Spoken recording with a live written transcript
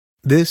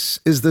This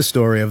is the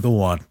story of the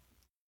one.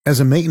 As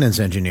a maintenance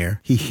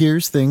engineer, he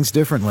hears things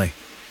differently.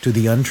 To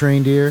the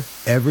untrained ear,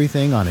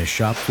 everything on his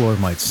shop floor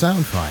might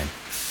sound fine,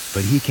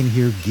 but he can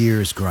hear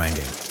gears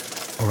grinding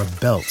or a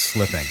belt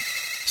slipping.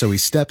 So he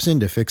steps in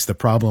to fix the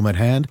problem at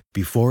hand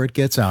before it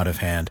gets out of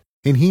hand.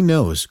 And he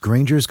knows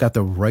Grainger's got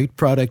the right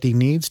product he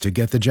needs to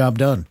get the job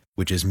done,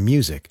 which is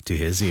music to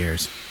his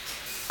ears.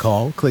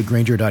 Call, click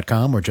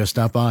Grainger.com, or just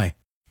stop by.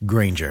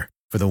 Grainger,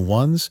 for the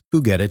ones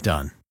who get it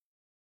done.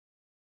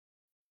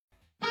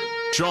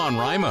 Sean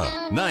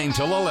Rima, 9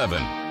 till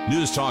 11.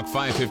 News Talk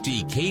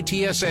 550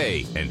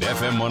 KTSA and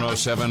FM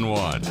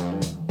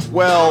 107.1.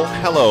 Well,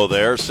 hello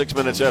there. 6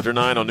 minutes after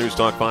 9 on News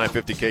Talk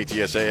 550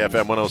 KTSA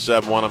FM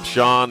 107.1. I'm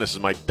Sean. This is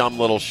my dumb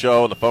little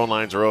show, and the phone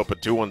lines are open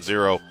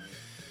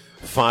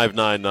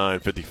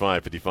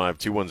 210-599-5555,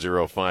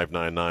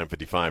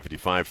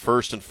 210-599-5555.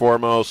 First and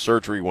foremost,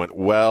 surgery went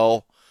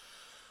well.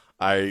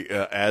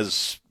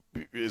 As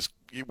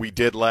we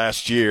did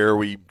last year,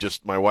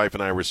 my wife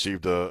and I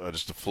received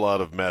just a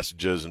flood of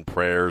messages and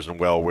prayers and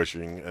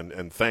well-wishing,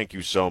 and thank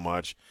you so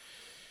much.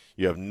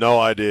 You have no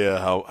idea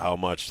how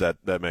much that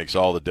makes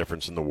all the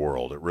difference in the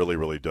world. It really,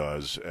 really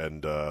does.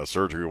 And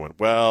surgery went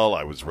well.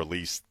 I was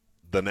released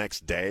the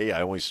next day.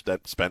 I only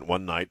spent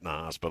one night in the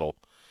hospital.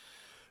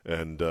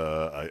 And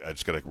I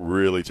just got to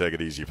really take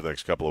it easy for the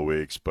next couple of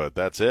weeks. But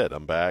that's it.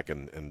 I'm back,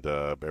 and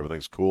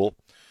everything's cool.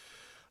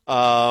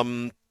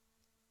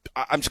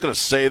 I'm just going to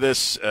say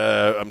this.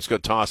 I'm just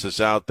going to toss this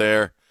out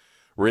there.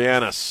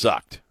 Rihanna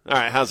sucked. All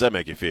right, how's that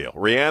make you feel?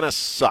 Rihanna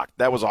sucked.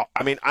 That was all.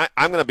 I mean,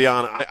 I'm going to be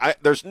honest.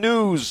 There's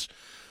news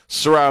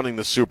surrounding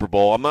the Super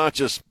Bowl. I'm not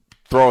just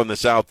throwing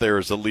this out there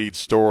as the lead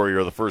story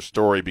or the first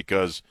story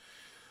because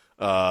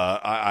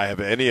I have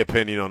any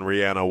opinion on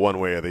Rihanna one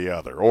way or the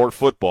other, or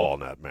football in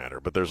that matter.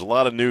 But there's a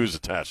lot of news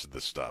attached to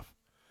this stuff.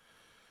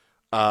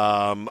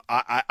 I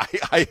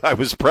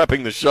was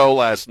prepping the show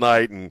last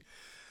night, and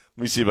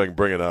let me see if I can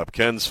bring it up.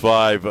 Ken's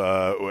Five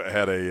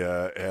had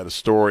a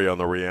story on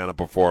the Rihanna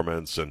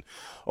performance, and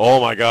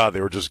oh my God,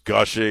 they were just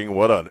gushing.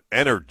 What an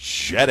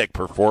energetic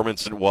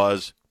performance it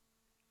was.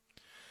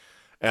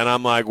 And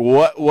I'm like,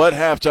 what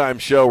halftime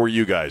show were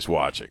you guys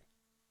watching?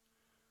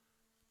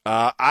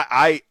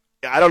 I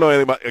don't know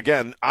anything about.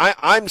 Again,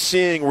 I'm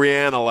seeing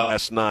Rihanna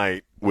last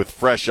night with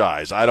fresh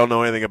eyes. I don't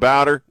know anything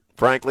about her,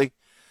 frankly.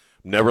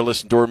 Never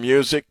listened to her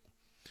music.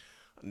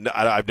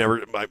 I've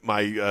never.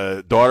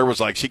 My daughter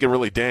was like, she can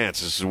really dance.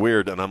 This is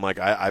weird, and I'm like,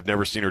 I've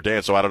never seen her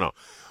dance, so I don't know.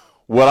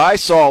 What I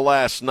saw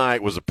last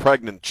night was a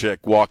pregnant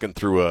chick walking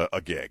through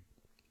a gig.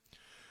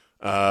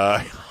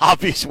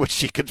 Obviously, which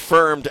she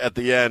confirmed at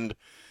the end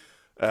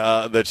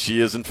that she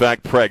is in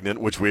fact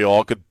pregnant, which we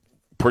all could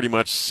pretty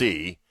much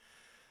see.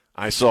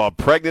 I saw a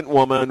pregnant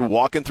woman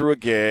walking through a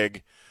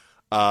gig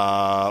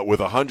with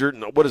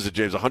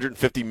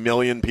 150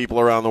 million people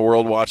around the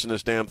world watching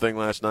this damn thing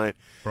last night.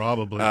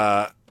 Probably.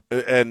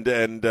 And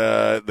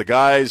the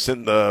guys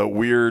in the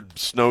weird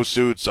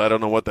snowsuits, I don't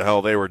know what the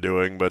hell they were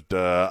doing, but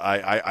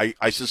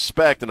I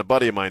suspect, and a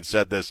buddy of mine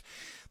said this,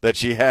 that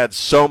she had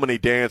so many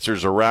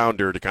dancers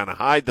around her to kind of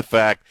hide the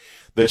fact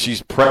that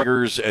she's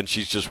preggers and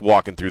she's just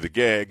walking through the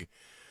gig.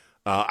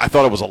 I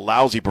thought it was a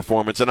lousy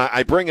performance, and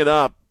I bring it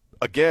up,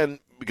 again,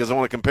 because I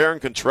want to compare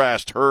and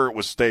contrast her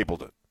with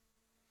Stapleton.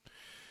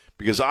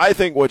 Because I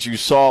think what you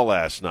saw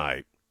last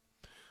night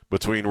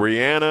between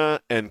Rihanna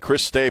and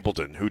Chris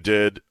Stapleton, who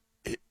did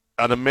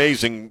an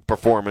amazing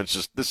performance,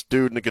 just this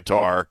dude and the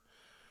guitar,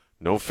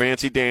 no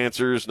fancy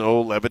dancers, no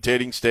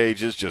levitating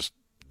stages, just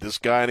this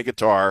guy and a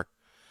guitar.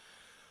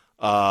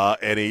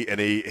 And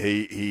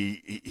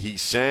he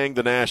sang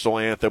the national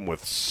anthem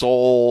with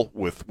soul,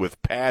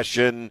 with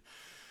passion.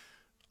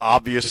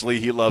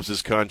 Obviously, he loves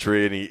his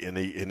country, and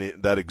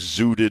that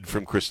exuded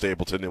from Chris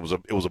Stapleton. It was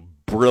a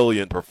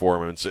brilliant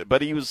performance,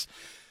 but it was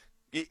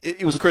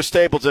Chris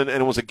Stapleton,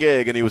 and it was a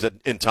gig, and he was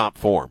in top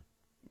form.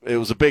 It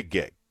was a big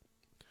gig.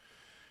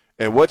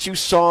 And what you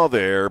saw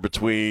there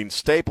between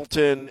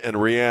Stapleton and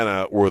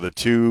Rihanna were the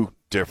two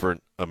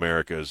different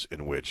Americas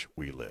in which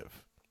we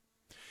live.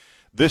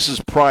 This is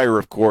prior,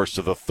 of course,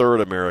 to the third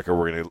America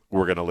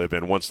we're gonna live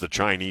in once the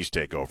Chinese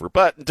take over.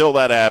 But until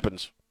that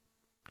happens,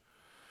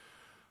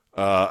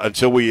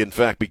 until we in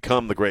fact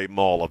become the Great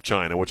Mall of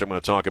China, which I'm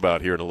going to talk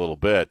about here in a little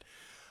bit,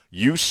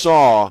 you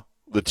saw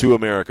the two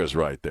Americas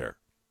right there.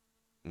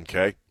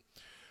 Okay,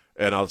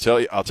 and I'll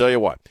tell you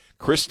what.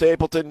 Chris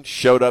Stapleton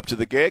showed up to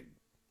the gig.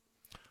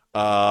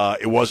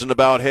 It wasn't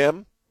about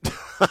him.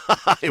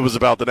 It was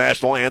about the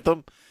national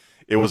anthem.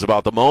 It was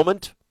about the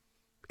moment.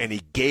 And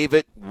he gave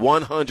it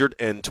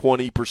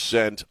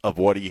 120% of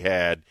what he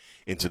had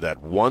into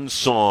that one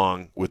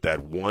song with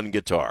that one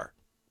guitar.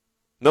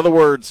 In other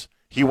words,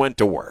 he went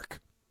to work.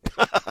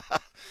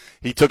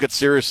 He took it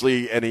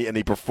seriously, and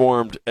he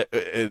performed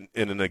in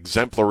an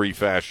exemplary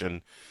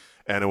fashion,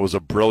 and it was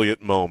a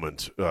brilliant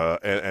moment. I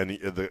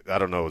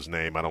don't know his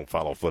name. I don't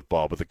follow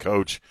football, but the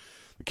coach,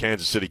 the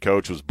Kansas City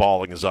coach, was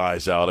bawling his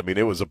eyes out. I mean,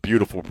 it was a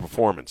beautiful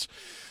performance.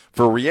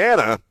 For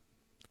Rihanna,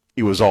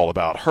 it was all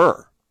about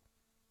her.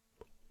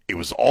 It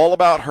was all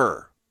about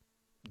her.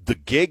 The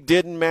gig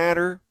didn't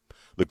matter.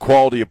 The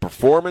quality of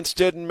performance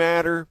didn't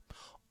matter.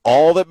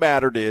 All that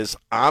mattered is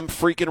I'm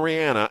freaking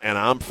Rihanna and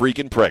I'm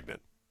freaking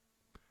pregnant.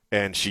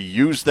 And she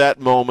used that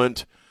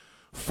moment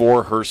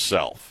for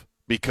herself,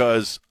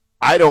 because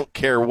I don't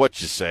care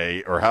what you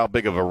say or how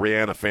big of a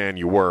Rihanna fan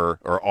you were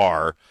or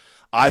are.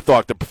 I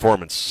thought the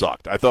performance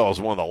sucked. I thought it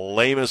was one of the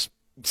lamest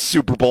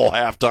Super Bowl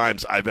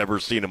halftimes I've ever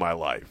seen in my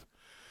life.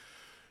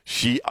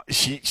 She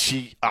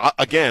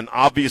again,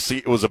 obviously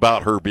it was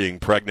about her being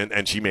pregnant,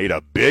 and she made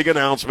a big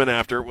announcement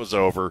after it was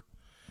over.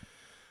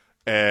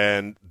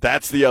 And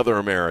that's the other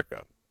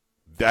America.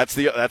 That's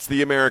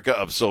the America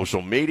of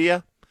social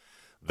media.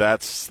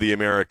 That's the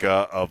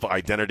America of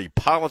identity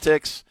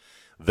politics.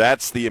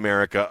 That's the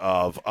America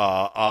of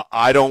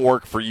I don't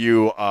work for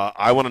you.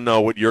 I want to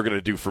know what you're going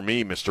to do for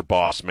me, Mr.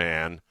 Boss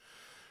Man.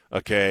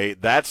 Okay,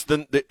 that's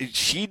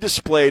she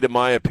displayed, in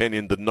my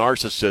opinion, the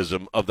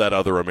narcissism of that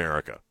other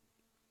America.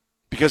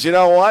 Because you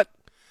know what?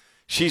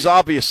 She's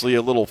obviously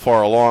a little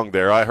far along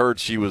there. I heard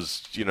she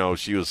was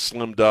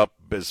slimmed up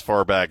as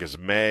far back as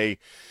May.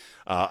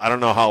 I don't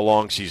know how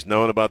long she's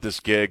known about this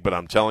gig, but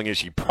I'm telling you,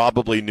 she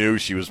probably knew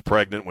she was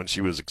pregnant when she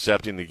was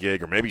accepting the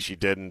gig, or maybe she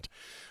didn't.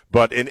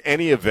 But in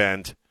any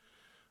event,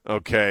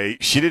 okay,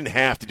 she didn't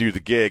have to do the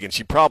gig, and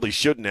she probably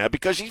shouldn't have,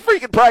 because she's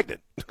freaking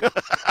pregnant.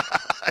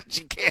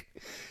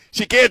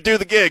 She can't do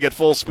the gig at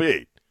full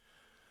speed.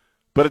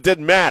 But it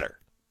didn't matter,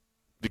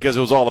 because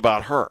it was all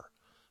about her.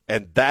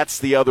 And that's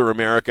the other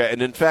America.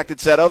 And, in fact,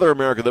 it's that other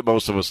America that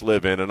most of us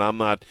live in. And I'm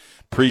not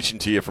preaching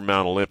to you from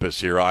Mount Olympus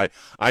here. I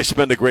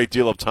spend a great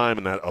deal of time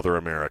in that other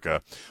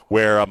America,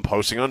 where I'm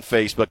posting on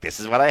Facebook,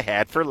 this is what I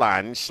had for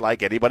lunch,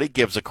 like anybody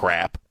gives a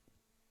crap.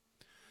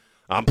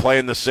 I'm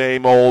playing the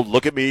same old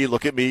look at me,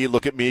 look at me,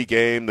 look at me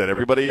game that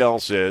everybody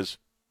else is.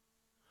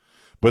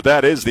 But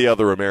that is the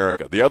other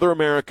America. The other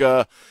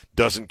America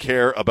doesn't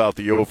care about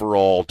the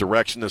overall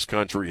direction this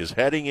country is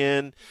heading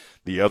in.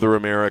 The other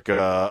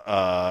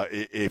America,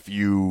 if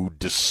you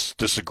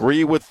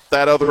disagree with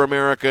that other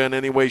America in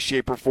any way,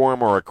 shape, or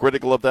form, or are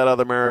critical of that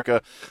other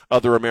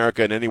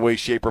America in any way,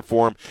 shape, or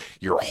form,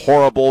 you're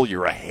horrible.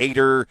 You're a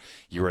hater.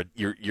 You're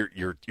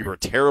a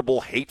terrible,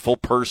 hateful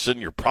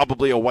person. You're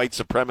probably a white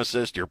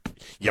supremacist.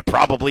 You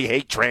probably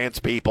hate trans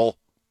people.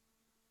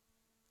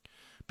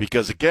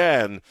 Because,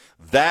 again,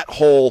 that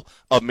whole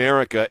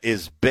America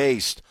is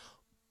based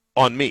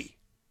on me.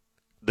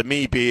 The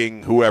me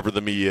being whoever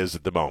the me is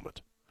at the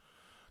moment.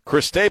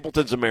 Chris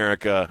Stapleton's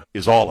America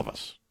is all of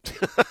us.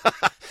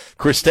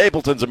 Chris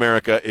Stapleton's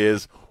America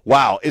is,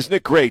 wow, isn't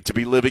it great to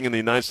be living in the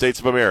United States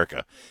of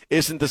America?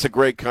 Isn't this a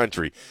great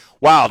country?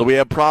 Wow, do we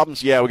have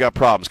problems? Yeah, we got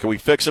problems. Can we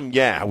fix them?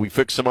 Yeah. Have we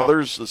fixed some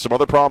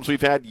other problems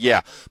we've had?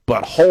 Yeah.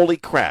 But holy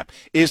crap,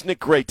 isn't it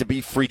great to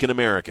be freaking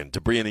American,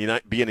 to be in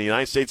the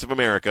United States of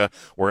America,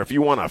 where if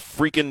you want a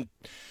freaking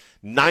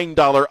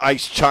 $9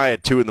 iced chai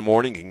at 2 in the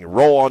morning, you can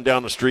roll on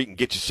down the street and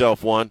get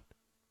yourself one.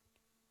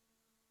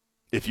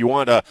 If you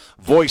want to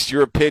voice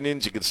your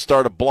opinions, you can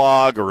start a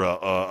blog or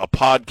a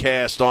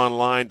podcast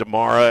online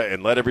tomorrow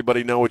and let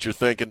everybody know what you're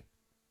thinking.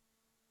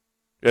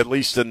 At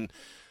least in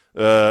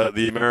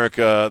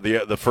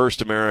the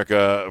first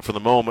America, for the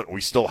moment,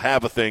 we still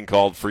have a thing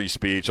called free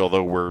speech,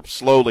 although we're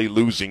slowly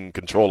losing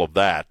control of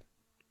that.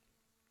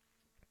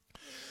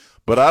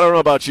 But I don't know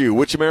about you.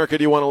 Which America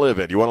do you want to live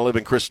in? Do you want to live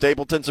in Chris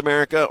Stapleton's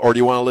America, or do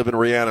you want to live in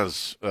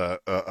Rihanna's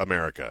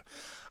America?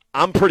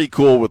 I'm pretty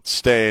cool with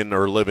staying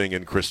or living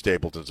in Chris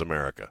Stapleton's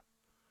America,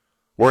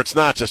 where it's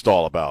not just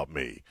all about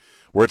me,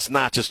 where it's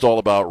not just all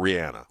about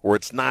Rihanna, where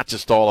it's not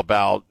just all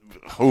about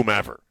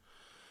whomever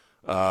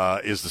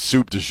is the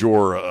soup du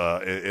jour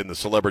in the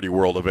celebrity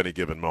world of any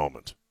given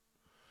moment.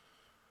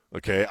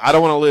 Okay, I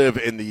don't want to live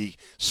in the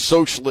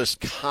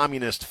socialist,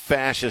 communist,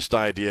 fascist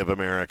idea of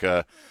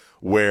America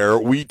where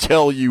we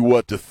tell you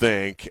what to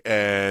think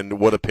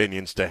and what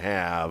opinions to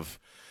have.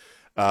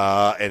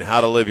 And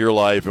how to live your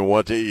life and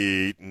what to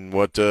eat and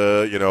what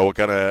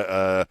kind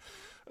of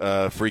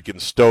freaking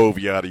stove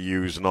you ought to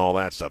use and all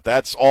that stuff.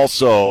 That's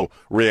also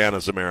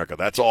Rihanna's America.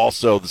 That's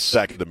also the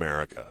second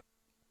America.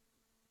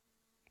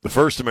 The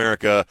first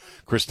America,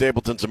 Chris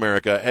Stapleton's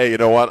America, hey, you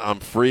know what?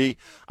 I'm free.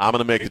 I'm going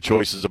to make the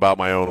choices about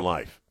my own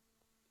life.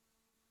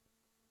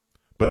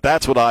 But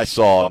that's what I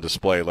saw on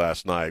display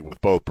last night with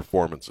both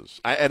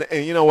performances. And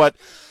you know what?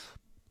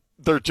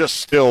 They're just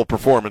still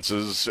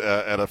performances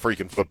at a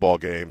freaking football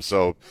game.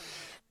 So,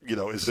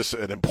 is this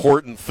an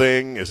important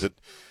thing? Is it,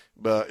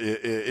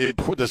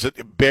 does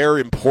it bear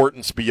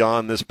importance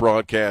beyond this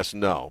broadcast?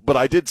 No. But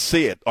I did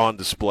see it on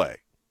display.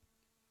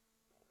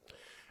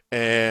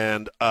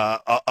 And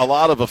a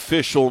lot of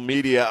official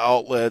media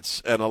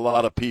outlets and a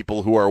lot of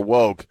people who are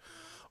woke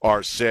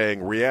are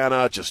saying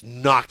Rihanna just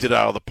knocked it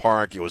out of the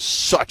park. It was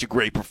such a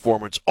great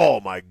performance.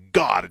 Oh, my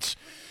God, it's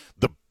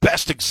the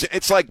best.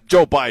 It's like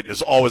Joe Biden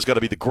is always going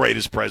to be the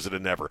greatest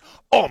president ever.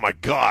 Oh, my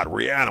God,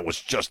 Rihanna was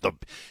just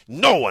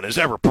no one has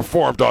ever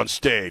performed on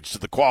stage to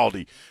the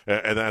quality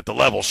and at the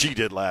level she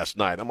did last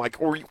night. I'm like,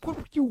 what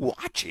were you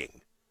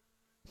watching?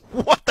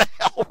 What the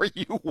hell were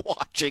you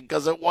watching?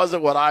 Because it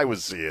wasn't what I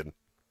was seeing.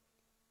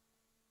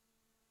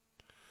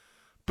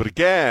 But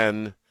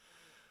again,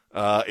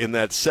 In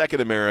that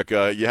second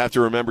America, you have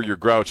to remember your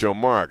Groucho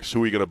Marx.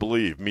 Who are you going to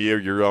believe, me or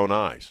your own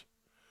eyes?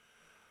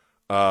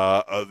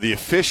 The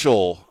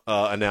official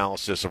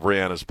analysis of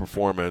Rihanna's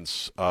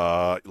performance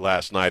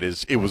last night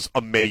is it was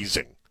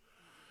amazing.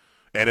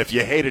 And if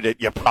you hated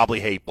it, you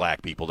probably hate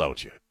black people,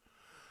 don't you?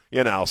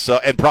 You know, so,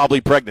 and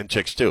probably pregnant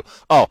chicks too.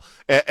 Oh,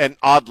 and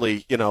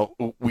oddly, you know,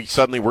 we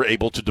suddenly were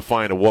able to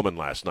define a woman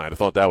last night. I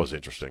thought that was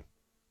interesting.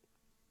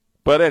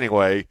 But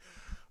anyway,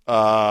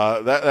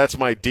 that's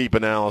my deep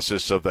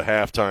analysis of the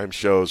halftime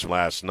shows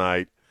last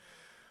night.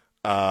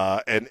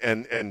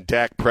 And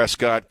Dak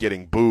Prescott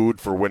getting booed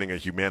for winning a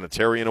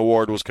humanitarian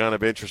award was kind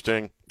of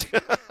interesting.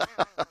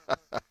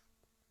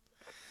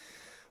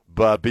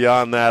 But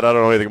beyond that, I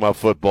don't know anything about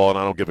football, and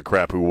I don't give a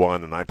crap who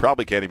won, and I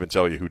probably can't even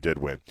tell you who did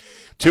win.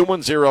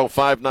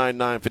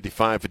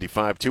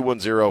 210-599-5555,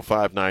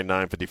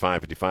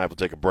 210-599-5555. We'll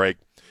take a break.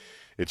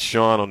 It's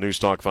Sean on News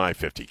Talk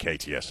 550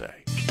 KTSA.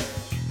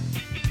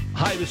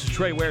 Hi, this is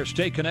Trey Ware.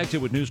 Stay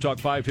connected with News Talk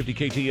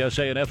 550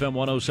 KTSA and FM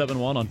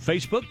 1071 on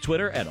Facebook,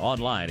 Twitter, and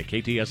online at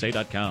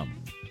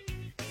KTSA.com.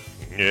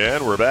 Yeah,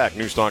 and we're back.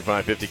 News Talk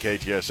 550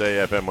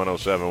 KTSA, FM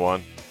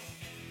 1071.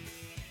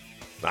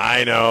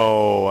 I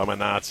know, I'm a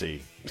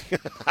Nazi.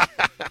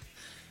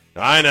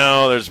 I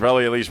know, there's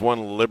probably at least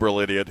one liberal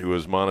idiot who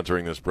is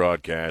monitoring this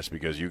broadcast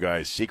because you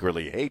guys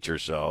secretly hate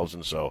yourselves,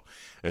 and so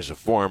as a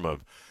form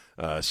of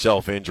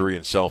self-injury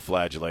and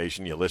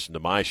self-flagellation, you listen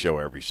to my show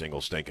every single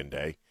stinking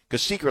day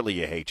because secretly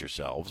you hate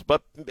yourselves.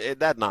 But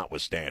that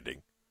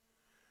notwithstanding,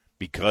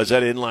 because I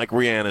didn't like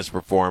Rihanna's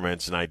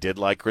performance and I did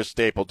like Chris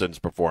Stapleton's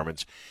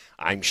performance,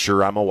 I'm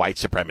sure I'm a white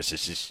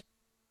supremacist.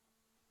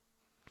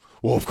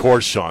 Well, of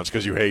course, Sean, it's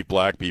because you hate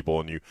black people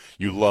and you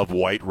love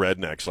white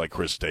rednecks like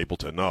Chris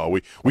Stapleton. No,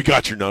 we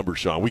got your number,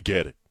 Sean. We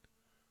get it.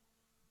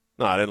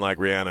 No, I didn't like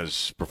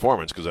Rihanna's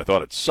performance because I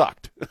thought it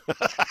sucked.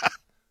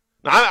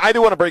 Now, I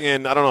do want to bring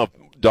in, I don't know if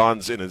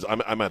Don's in his,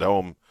 I'm at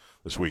home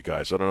this week,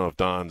 guys, so I don't know if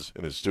Don's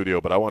in his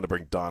studio, but I want to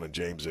bring Don and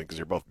James in because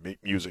you're both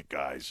music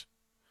guys.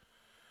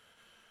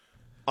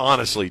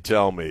 Honestly,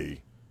 tell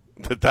me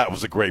that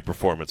was a great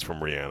performance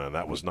from Rihanna, and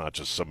that was not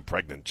just some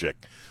pregnant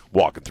chick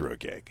walking through a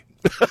gig.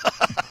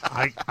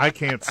 I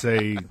can't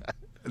say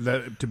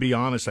that, to be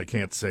honest, I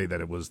can't say that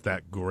it was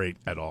that great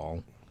at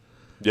all.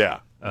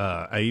 Yeah.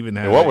 I even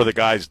had. What were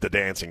the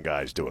dancing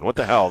guys doing? What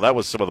the hell? That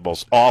was some of the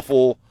most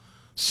awful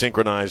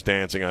synchronized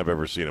dancing I've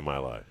ever seen in my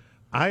life.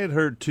 I had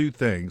heard two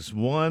things.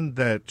 One,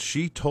 that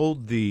she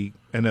told the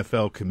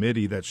NFL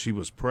committee that she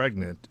was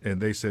pregnant, and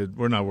they said,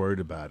 we're not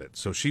worried about it.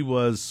 So she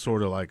was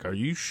sort of like, are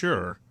you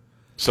sure?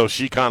 So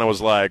she kind of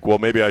was like, well,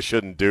 maybe I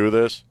shouldn't do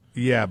this.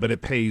 Yeah, but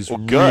it pays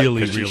good,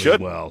 really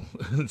well.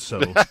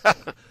 So,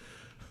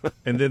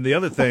 and then the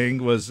other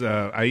thing was,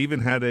 I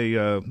even had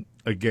a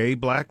gay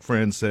black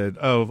friend said,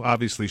 "Oh,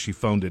 obviously she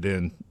phoned it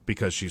in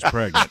because she's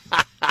pregnant."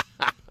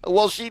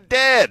 Well, she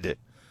did.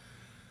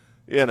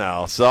 You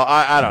know, so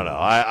I don't know.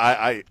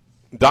 I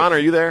Don, are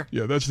you there?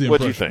 Yeah, that's the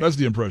What'd impression. you think? That's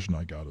the impression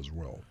I got as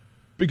well.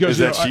 Because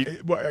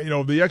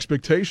the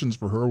expectations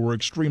for her were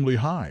extremely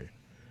high.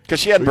 Because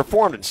she hadn't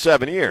performed in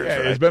 7 years. Yeah,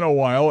 right? It's been a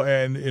while,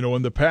 and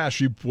in the past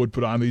she would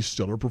put on these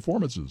stellar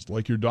performances,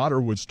 like your daughter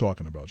was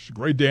talking about. She's a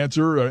great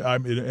dancer.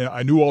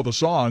 I knew all the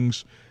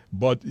songs,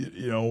 but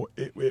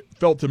it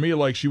felt to me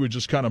like she was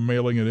just kind of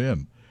mailing it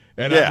in.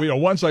 And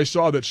once I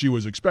saw that she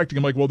was expecting,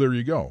 I'm like, well, there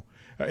you go.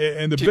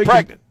 And she's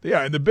pregnant.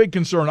 And the big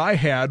concern I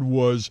had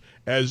was,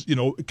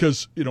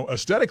 because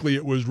aesthetically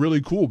it was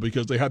really cool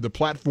because they had the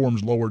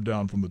platforms lowered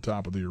down from the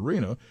top of the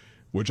arena,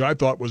 which I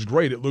thought was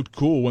great. It looked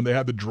cool when they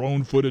had the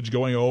drone footage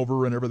going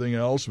over and everything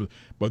else.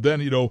 But then,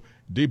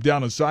 deep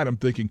down inside, I'm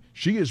thinking,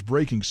 she is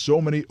breaking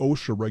so many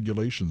OSHA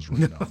regulations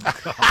right now.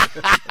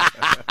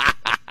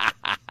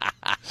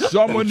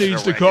 Someone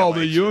needs to call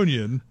the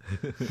union.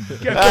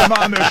 Get them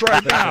on this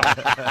right now.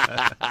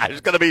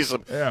 There's going to be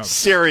some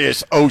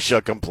serious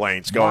OSHA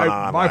complaints going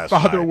on. My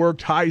father night.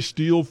 worked high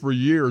steel for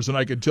years, and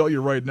I can tell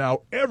you right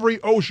now, every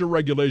OSHA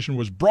regulation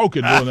was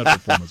broken during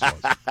that performance.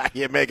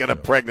 You're making a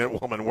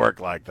pregnant woman work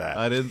like that.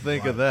 I didn't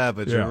think of that,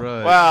 but you're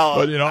right. Well,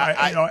 but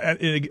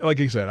like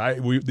I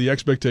said, the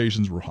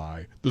expectations were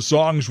high. The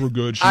songs were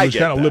good. She was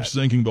kind of lip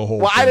syncing the whole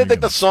thing. Well, I didn't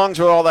think the songs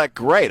were all that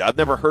great. I've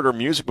never heard her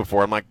music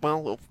before. I'm like,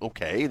 well,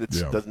 okay, that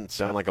doesn't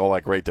sound like all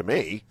that great to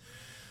me.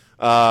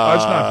 It's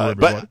not for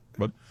everybody,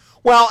 but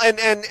well,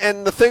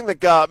 and the thing that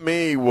got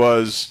me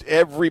was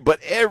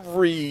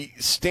every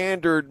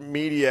standard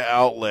media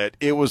outlet,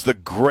 it was the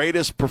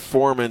greatest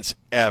performance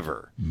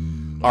ever.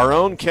 Our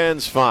own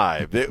Ken's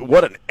 5.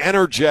 What an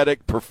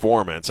energetic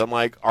performance. I'm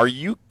like, are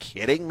you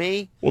kidding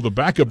me? Well, the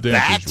backup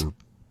dancers were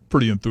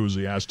pretty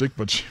enthusiastic,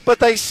 but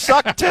they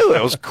sucked too.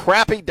 It was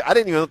crappy. I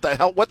didn't even know what the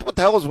hell. What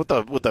the hell was with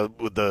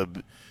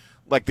the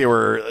like they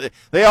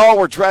all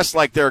were dressed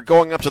like they're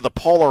going up to the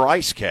polar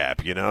ice cap,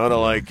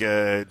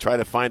 to try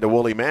to find a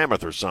woolly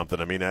mammoth or something.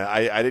 I mean,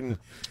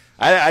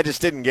 I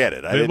just didn't get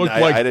it.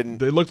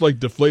 They looked like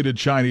deflated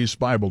Chinese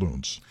spy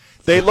balloons.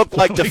 They looked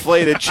like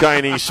deflated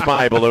Chinese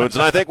spy balloons,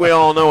 and I think we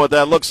all know what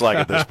that looks like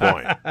at this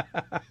point.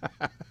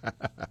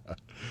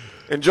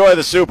 Enjoy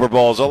the Super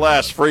Bowls. The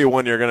last free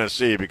one you're going to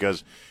see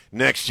because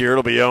next year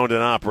it'll be owned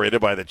and operated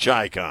by the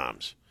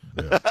Chi-Coms.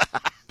 Yeah.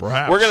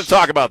 Perhaps We're going to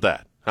talk about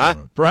that, huh?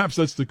 Perhaps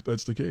that's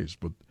the case,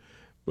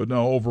 but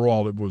no.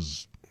 Overall, it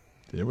was.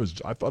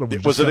 I thought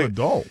it was kind of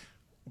dull.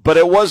 But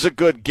it was a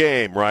good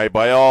game, right?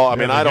 By all, I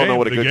mean, I don't know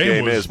what a good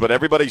game was, is, but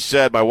everybody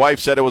said. My wife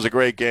said it was a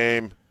great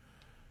game.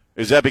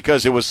 Is that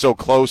because it was so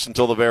close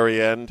until the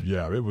very end?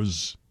 Yeah, it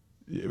was.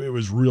 It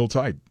was real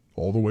tight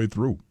all the way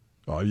through.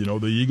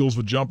 The Eagles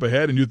would jump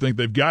ahead, and you'd think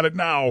they've got it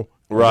now.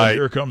 Right.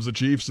 Here comes the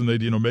Chiefs, and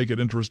they'd make it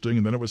interesting,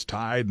 and then it was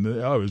tied, and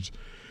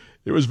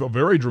it was a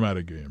very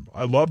dramatic game.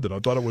 I loved it. I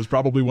thought it was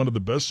probably one of the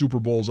best Super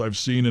Bowls I've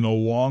seen in a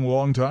long,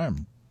 long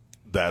time.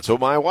 That's what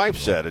my wife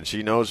said, and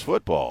she knows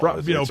football.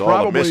 It's all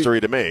probably a mystery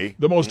to me.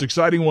 The most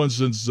exciting one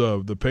since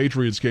the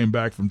Patriots came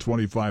back from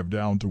 25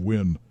 down to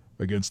win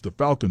against the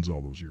Falcons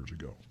all those years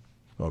ago.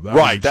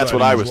 Right, that's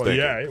what I was thinking.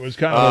 Yeah, it was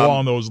kind of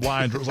along those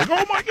lines. It was like,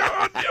 oh my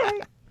God!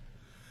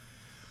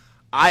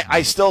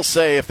 I still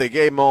say if they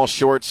gave them all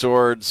short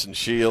swords and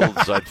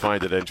shields, I'd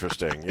find it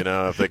interesting.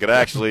 If they could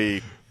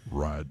actually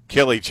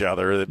kill each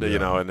other,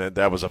 and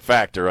that was a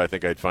factor, I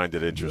think I'd find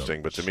it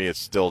interesting. But to me, it's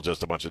still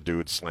just a bunch of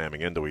dudes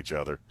slamming into each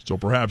other. So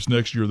perhaps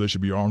next year they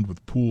should be armed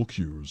with pool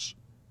cues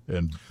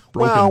and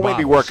broken bottles.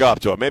 Maybe work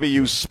up to it. Maybe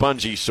use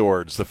spongy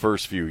swords the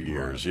first few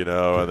years,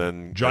 and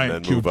then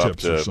giant move up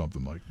Q-tips to or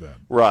something like that.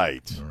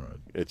 Right. All right.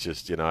 It's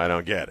just I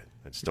don't get it.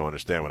 I just don't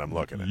understand what I'm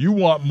looking at. You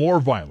want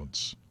more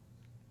violence.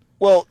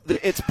 Well,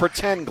 it's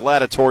pretend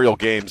gladiatorial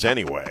games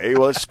anyway.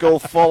 Well, let's go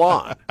full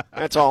on.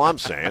 That's all I'm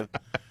saying.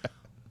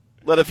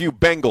 Let a few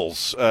Bengal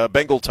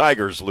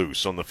tigers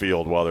loose on the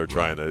field while they're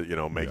trying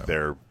to, make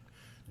their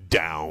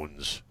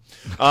downs.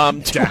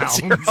 Downs.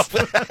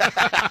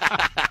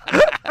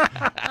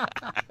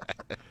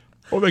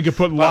 Well, they could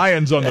put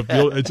lions on the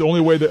field. It's the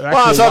only way that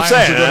actual lions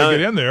are going to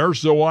get in there,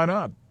 so why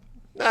not?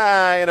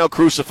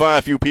 Crucify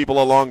a few people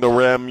along the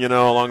rim,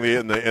 along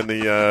in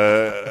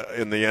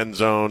the end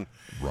zone.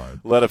 Right.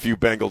 Let a few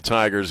Bengal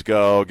tigers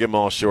go. Give them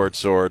all short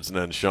swords, and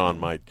then Sean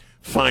might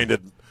find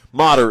it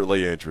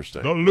moderately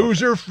interesting. The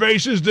loser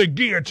faces the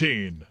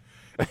guillotine.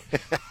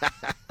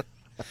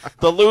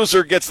 The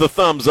loser gets the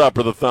thumbs up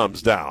or the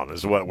thumbs down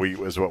is what we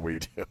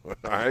do. All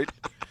right.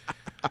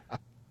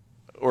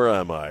 Where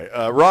am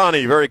I?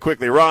 Ronnie, very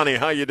quickly. Ronnie,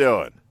 how you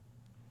doing?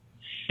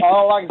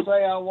 All I can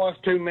say, I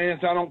watched 2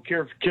 minutes. I don't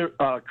care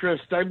if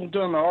Chris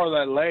Stapleton or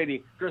that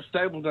lady. Chris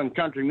Stapleton,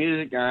 country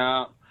music,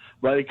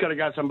 but he could have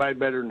got somebody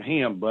better than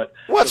him. But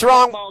what's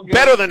wrong?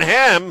 Better than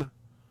him?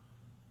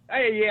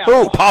 Hey, yeah.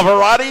 Who?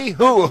 Pavarotti?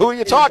 Who are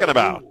you talking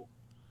about?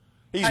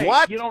 He's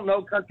what? You don't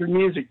know country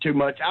music too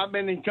much. I've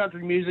been in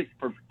country music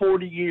for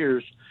 40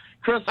 years.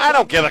 Chris, I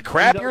don't give a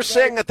crap. You're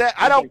saying that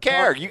I don't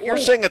care. You're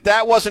saying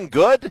that wasn't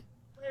good?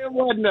 It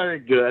wasn't very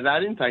good.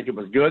 I didn't think it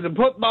was good. The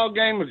football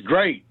game was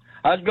great.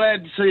 I was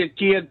glad to see a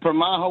kid from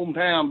my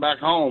hometown back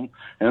home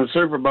in the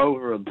Super Bowl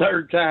for the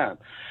 3rd time.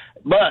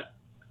 But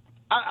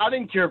I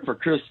didn't care for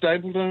Chris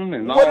Stapleton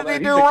and all that. What did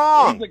he do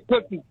wrong? He's a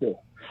pussyfoot.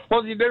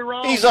 What did he do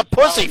wrong? He's a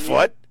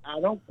pussyfoot. I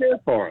don't care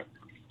for it.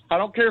 I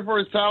don't care for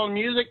his style of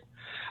music.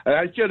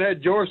 I should have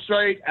had George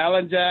Strait,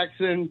 Alan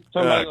Jackson,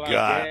 somebody like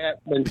that.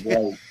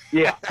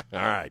 Yeah. All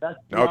right. That's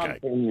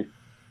okay.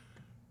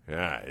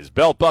 Yeah, his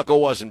belt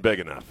buckle wasn't big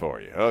enough for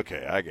you.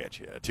 Okay, I get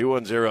you.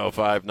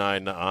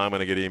 210-59. I'm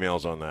going to get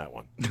emails on that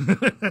one.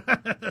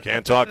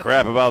 Can't talk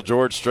crap about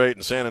George Strait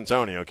in San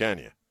Antonio, can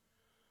you?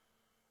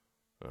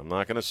 I'm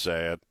not going to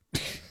say it.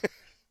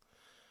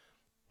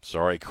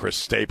 Sorry, Chris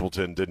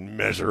Stapleton didn't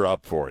measure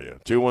up for you.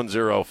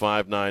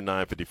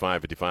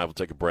 210-599-5555. We'll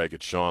take a break.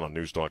 It's Sean on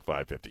News Talk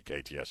 550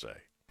 KTSA.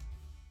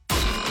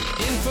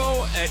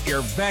 Info at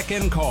your beck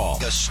and call.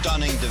 The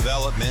stunning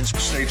developments.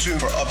 Stay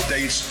tuned for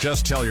updates.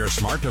 Just tell your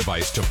smart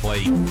device to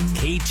play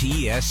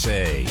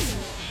KTSA.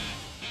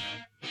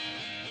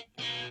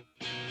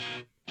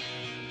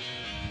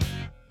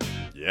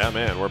 Yeah,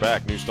 man, we're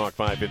back. News Talk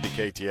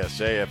 550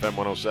 KTSA, FM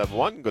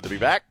 107.1. Good to be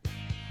back.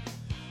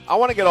 I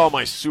want to get all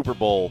my Super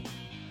Bowl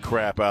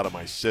crap out of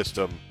my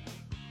system,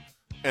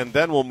 and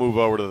then we'll move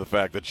over to the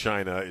fact that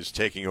China is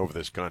taking over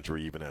this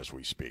country even as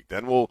we speak.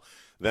 Then we'll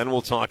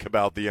talk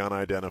about the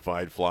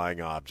unidentified flying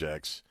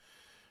objects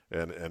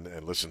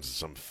and listen to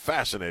some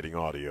fascinating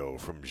audio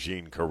from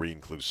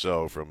Jean-Carine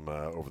Clouseau from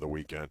over the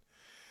weekend.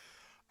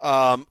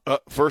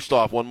 First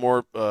off, one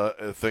more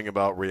thing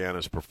about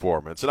Rihanna's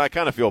performance, and I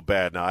kind of feel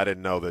bad now. I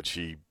didn't know that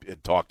she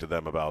had talked to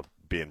them about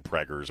being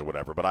preggers or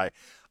whatever, but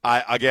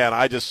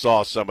I just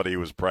saw somebody who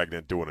was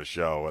pregnant doing a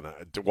show and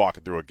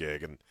walking through a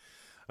gig, and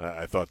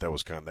I thought that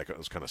was kind of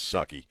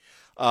sucky.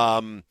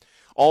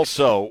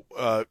 Also,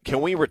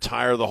 can we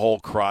retire the whole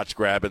crotch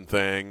grabbing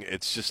thing?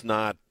 It's just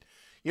not,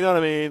 you know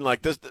what I mean?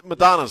 Like this,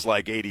 Madonna's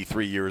like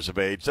 83 years of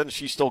age. Doesn't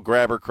she still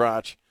grab her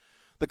crotch?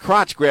 The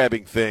crotch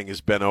grabbing thing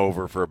has been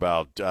over for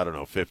about,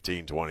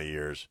 15, 20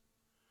 years.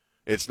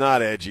 It's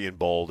not edgy and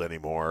bold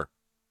anymore.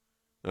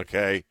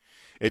 Okay?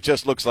 It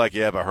just looks like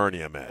you have a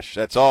hernia mesh.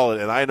 That's all.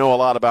 And I know a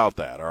lot about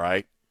that, all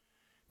right?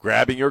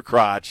 Grabbing your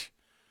crotch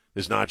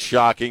is not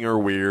shocking or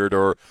weird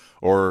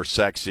or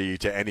sexy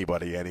to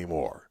anybody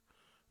anymore.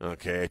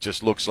 Okay, it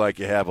just looks like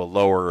you have a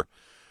lower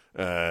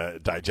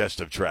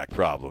digestive tract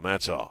problem.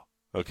 That's all.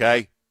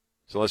 Okay,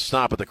 so let's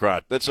stop at the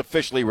crotch. Let's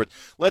officially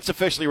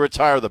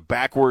retire the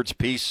backwards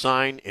peace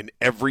sign in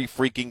every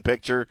freaking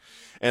picture,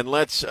 and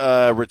let's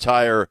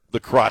retire the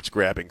crotch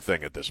grabbing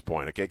thing at this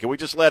point. Okay, can we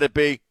just let it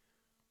be?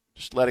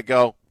 Just let it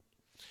go.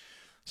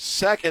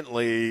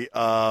 Secondly,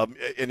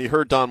 and you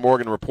heard Don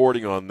Morgan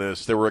reporting on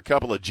this, there were a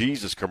couple of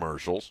Jesus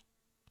commercials.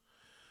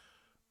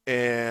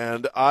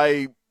 And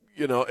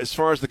as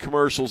far as the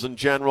commercials in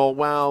general,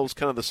 well, it was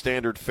kind of the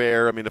standard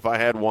fare. I mean, if I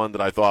had one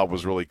that I thought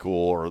was really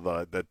cool or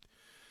that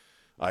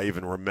I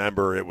even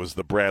remember, it was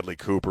the Bradley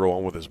Cooper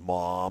one with his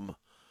mom.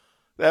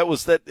 That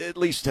at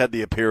least had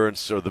the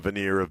appearance or the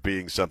veneer of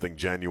being something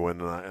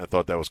genuine, and I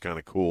thought that was kind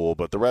of cool.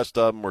 But the rest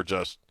of them were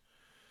just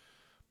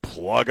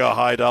plug a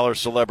high-dollar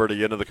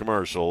celebrity into the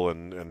commercial,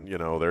 and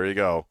there you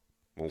go.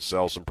 We'll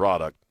sell some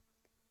product.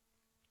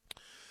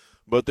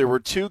 But there were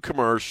two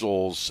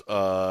commercials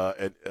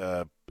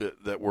that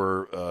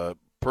were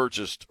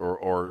purchased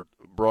or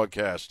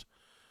broadcast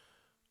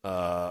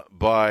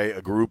by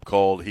a group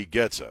called He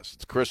Gets Us.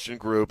 It's a Christian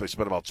group. They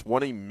spent about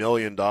 $20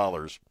 million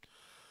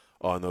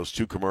on those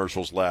two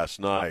commercials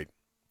last night.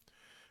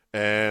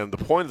 And the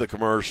point of the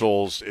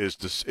commercials is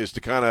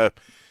to kind of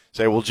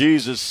say, well,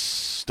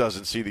 Jesus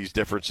doesn't see these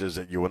differences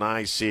that you and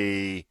I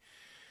see.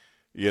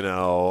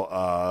 Love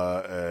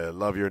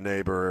your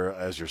neighbor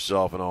as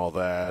yourself and all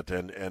that.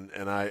 And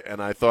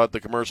I thought the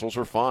commercials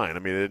were fine. I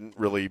mean, it didn't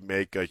really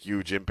make a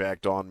huge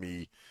impact on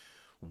me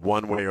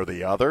one way or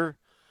the other.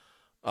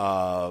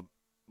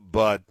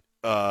 But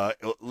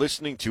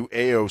listening to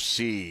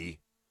AOC,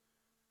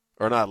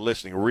 or not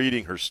listening,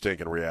 reading her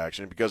stinking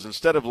reaction, because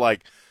instead of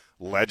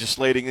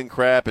legislating and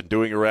crap and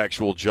doing her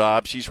actual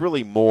job, she's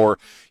really more,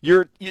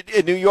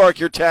 in New York,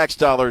 your tax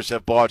dollars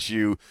have bought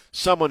you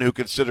someone who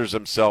considers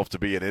himself to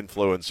be an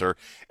influencer,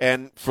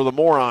 and for the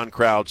moron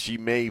crowd, she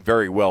may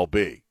very well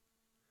be.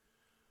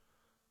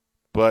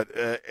 But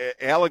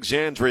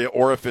Alexandria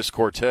Orifice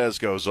Cortez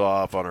goes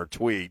off on her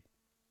tweet.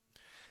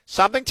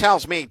 Something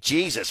tells me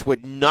Jesus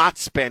would not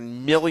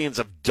spend millions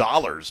of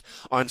dollars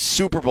on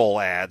Super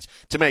Bowl ads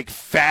to make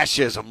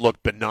fascism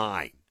look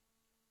benign.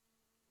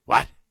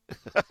 What?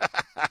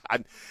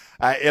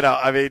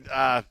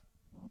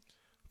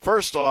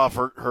 First off,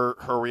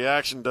 her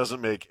reaction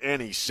doesn't make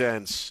any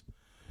sense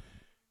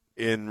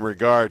in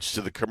regards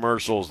to the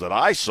commercials that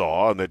I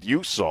saw and that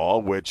you saw,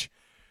 which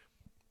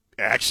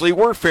actually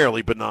were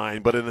fairly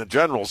benign, but in a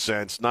general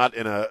sense, not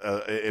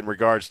in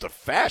regards to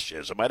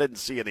fascism. I didn't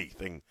see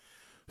anything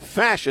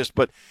fascist,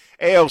 but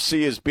AOC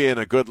is being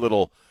a good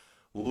little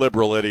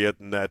liberal idiot,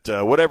 and that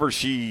whatever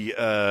she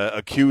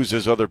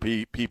accuses other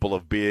people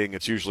of being,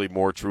 it's usually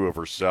more true of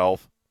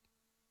herself.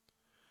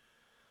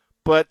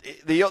 But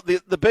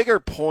the bigger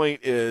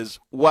point is,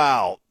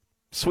 wow,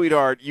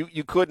 sweetheart,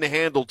 you couldn't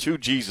handle two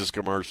Jesus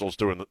commercials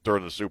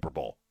during the Super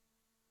Bowl.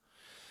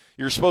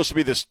 You're supposed to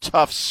be this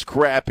tough,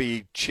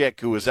 scrappy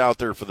chick who is out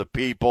there for the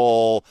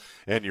people,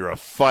 and you're a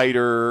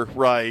fighter,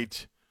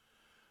 right?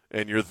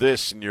 And you're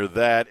this and you're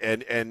that,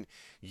 and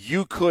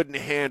you couldn't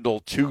handle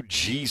two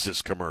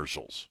Jesus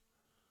commercials,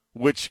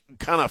 which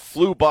kind of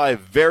flew by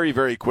very,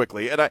 very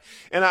quickly. And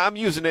I'm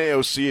using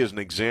AOC as an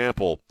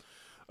example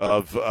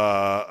of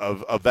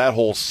that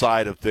whole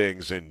side of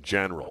things in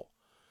general.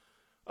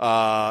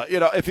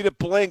 If you'd have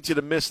blinked, you'd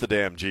have missed the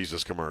damn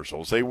Jesus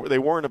commercials. They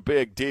weren't a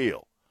big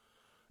deal.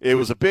 It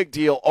was a big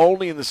deal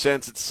only in the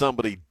sense that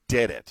somebody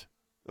did it.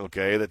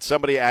 Okay, that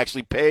somebody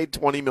actually paid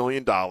 $20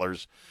 million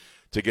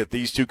to get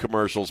these two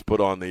commercials put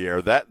on the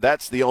air.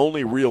 That's the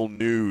only real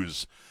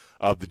news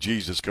of the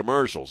Jesus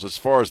commercials. As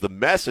far as the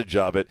message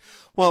of it,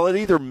 well, it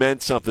either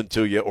meant something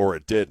to you or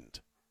it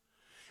didn't.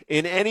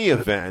 In any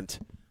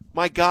event,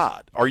 my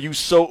God, are you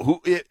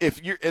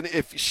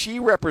if she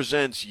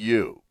represents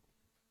you,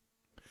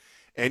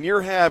 and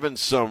you're having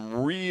some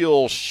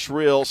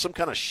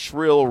kind of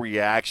shrill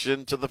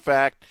reaction to the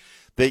fact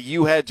that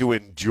you had to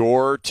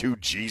endure two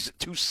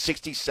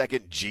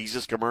 60-second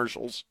Jesus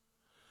commercials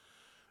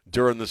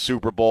during the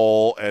Super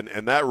Bowl, and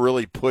that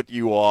really put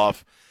you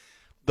off.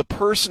 The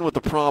person with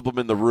the problem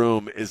in the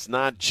room is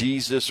not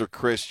Jesus or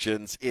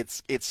Christians.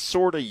 It's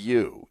sort of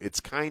you. It's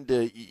kind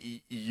of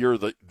you're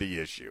the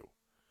issue.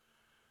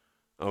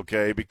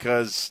 Okay,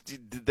 because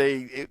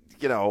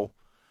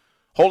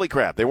holy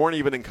crap, they weren't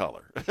even in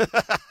color.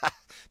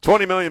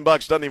 $20 million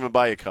doesn't even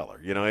buy you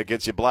color. It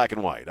gets you black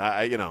and white.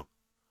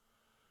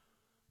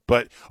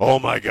 But, oh,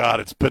 my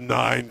God, it's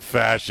benign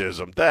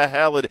fascism. The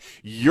hell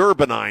you're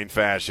benign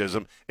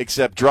fascism,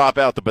 except drop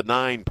out the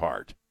benign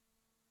part.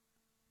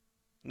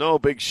 No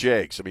big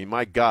shakes. I mean,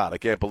 my God, I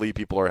can't believe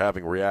people are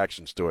having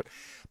reactions to it.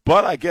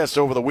 But I guess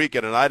over the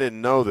weekend, and I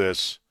didn't know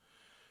this,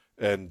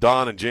 and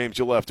Don and James,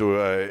 you'll have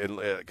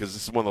to, because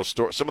this is one of those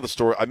stories. Some of the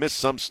story, I missed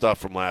some stuff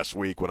from last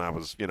week when I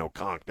was,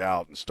 conked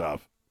out and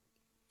stuff.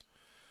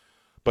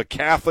 But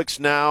Catholics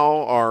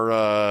now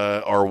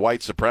are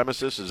white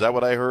supremacists. Is that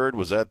what I heard?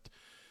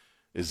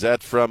 Is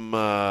that from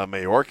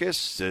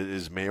Mayorkas?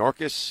 Is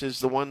Mayorkas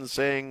the one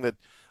saying that?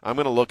 I'm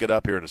going to look it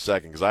up here in a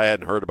second because I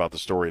hadn't heard about the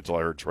story until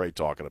I heard Trey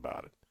talking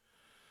about it.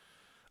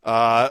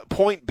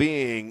 Point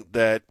being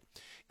that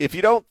if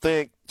you don't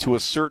think to a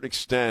certain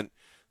extent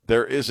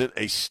there isn't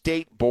a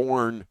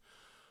state-born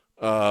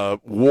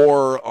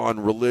war on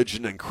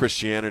religion and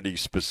Christianity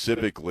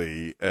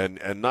specifically,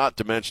 and not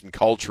to mention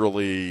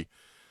culturally,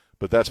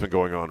 but that's been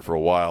going on for a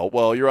while,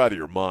 well, you're out of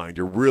your mind.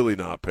 You're really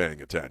not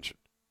paying attention.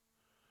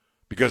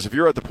 Because if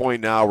you're at the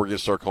point now where you're going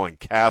to start calling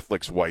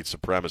Catholics white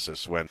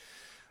supremacists when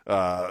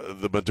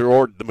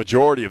the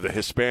majority of the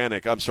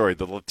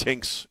the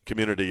Latinx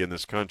community in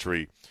this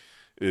country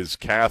is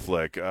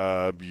Catholic,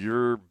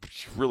 you're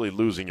really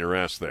losing your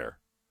ass there.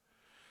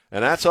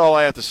 And that's all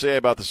I have to say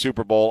about the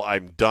Super Bowl.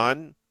 I'm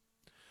done.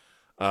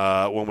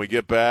 When we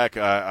get back,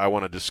 I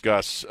want to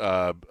discuss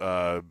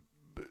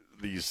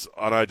these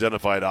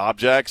unidentified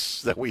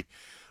objects that we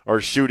are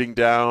shooting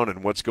down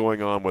and what's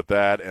going on with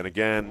that. And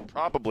again,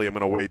 probably I'm going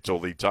to wait till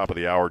the top of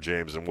the hour,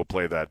 James, and we'll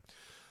play that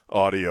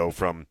audio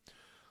from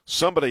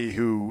somebody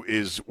who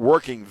is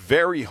working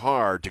very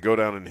hard to go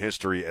down in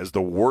history as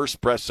the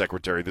worst press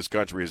secretary this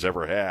country has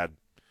ever had.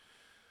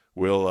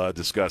 We'll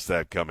discuss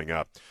that coming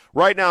up.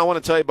 Right now, I want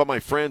to tell you about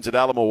my friends at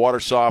Alamo Water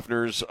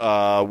Softeners.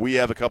 We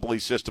have a couple of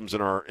these systems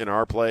in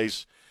our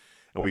place,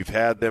 and we've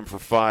had them for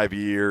 5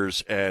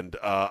 years. And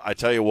I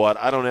tell you what,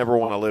 I don't ever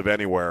want to live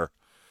anywhere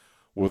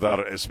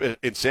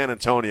in San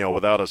Antonio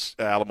without a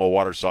Alamo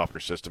Water Softener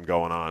system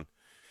going on.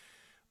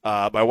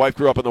 My wife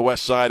grew up on the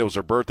west side. It was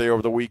her birthday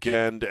over the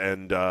weekend,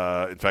 and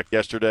in fact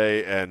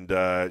yesterday,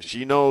 and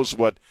she knows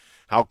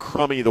how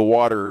crummy the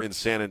water in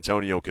San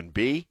Antonio can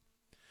be.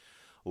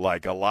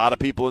 Like a lot of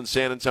people in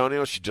San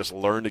Antonio, she just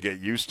learned to get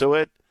used to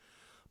it.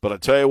 But I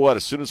tell you what,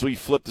 as soon as we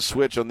flipped the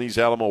switch on these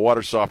Alamo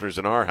Water Softeners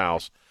in our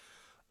house,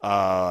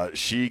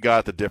 she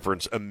got the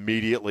difference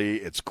immediately.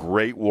 It's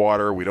great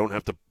water. We don't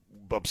have to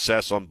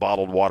obsess on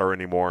bottled water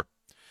anymore.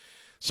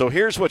 So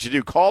here's what you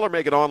do. Call or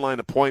make an online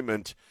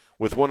appointment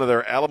with one of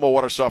their Alamo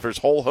Water Softeners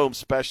whole home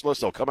specialists.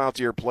 They'll come out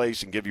to your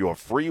place and give you a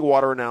free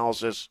water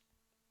analysis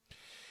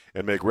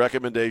and make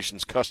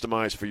recommendations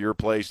customized for your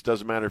place.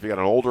 Doesn't matter if you got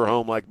an older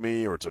home like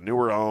me or it's a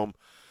newer home.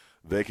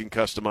 They can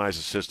customize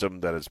a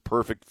system that is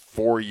perfect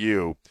for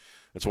you.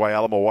 That's why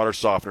Alamo Water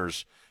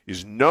Softeners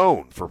is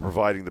known for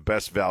providing the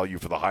best value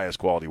for the highest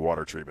quality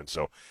water treatment.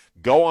 So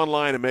go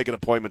online and make an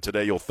appointment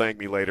today. You'll thank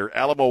me later.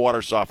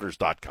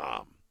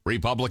 AlamoWaterSofteners.com.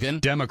 Republican,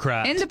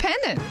 Democrat,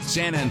 Independent,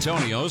 San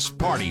Antonio's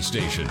party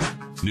station.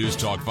 News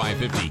Talk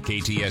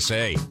 550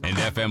 KTSA and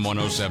FM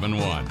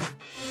 1071.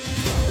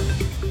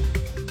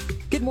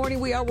 Good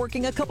morning. We are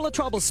working a couple of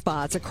trouble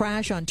spots. A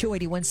crash on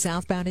 281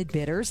 southbound at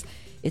Bitters.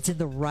 It's in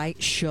the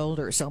right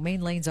shoulder, so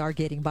main lanes are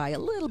getting by. A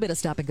little bit of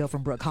stop and go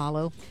from Brook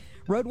Hollow.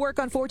 Road work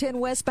on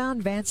 410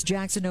 westbound, Vance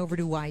Jackson over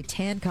to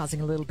I-10,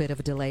 causing a little bit of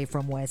a delay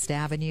from West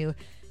Avenue.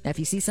 Now, if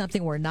you see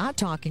something we're not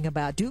talking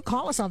about, do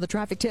call us on the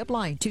traffic tip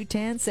line,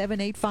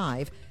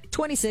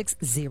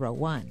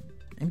 210-785-2601.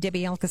 I'm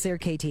Debbie Alcacer,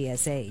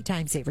 KTSA,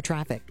 Time Saver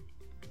Traffic.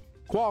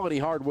 Quality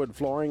hardwood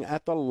flooring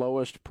at the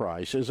lowest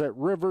price is at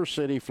River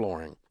City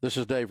Flooring. This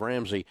is Dave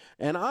Ramsey,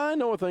 and I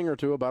know a thing or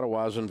two about a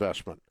wise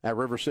investment. At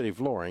River City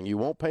Flooring, you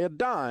won't pay a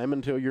dime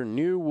until your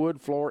new wood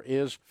floor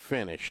is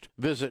finished.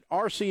 Visit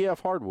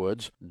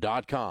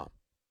rcfhardwoods.com.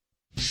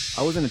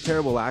 I was in a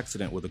terrible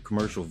accident with a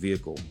commercial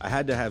vehicle. I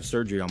had to have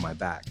surgery on my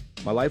back.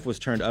 My life was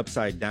turned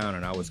upside down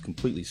and I was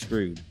completely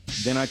screwed.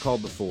 Then I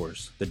called the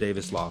Fours, the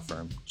Davis law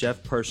firm.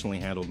 Jeff personally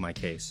handled my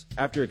case.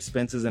 After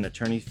expenses and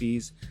attorney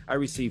fees, I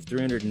received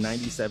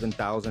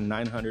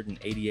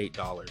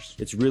 $397,988.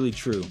 It's really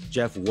true.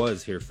 Jeff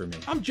was here for me.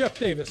 I'm Jeff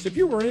Davis. If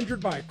you were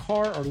injured by a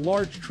car or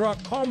large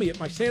truck, call me at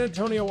my San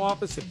Antonio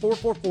office at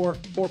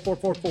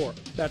 444-4444.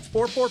 That's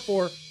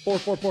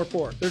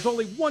 444-4444. There's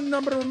only one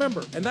number to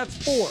remember, and that's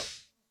 4.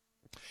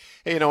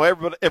 Hey,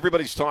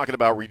 everybody's talking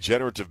about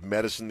regenerative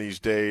medicine these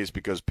days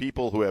because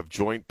people who have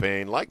joint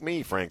pain, like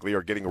me, frankly,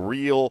 are getting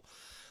real,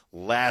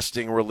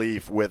 lasting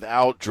relief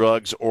without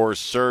drugs or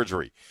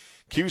surgery.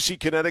 QC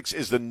Kinetics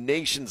is the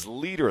nation's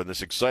leader in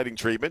this exciting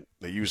treatment.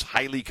 They use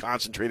highly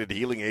concentrated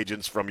healing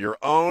agents from your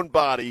own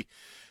body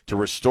to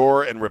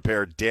restore and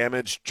repair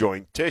damaged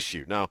joint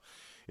tissue. Now,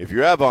 if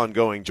you have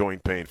ongoing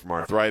joint pain from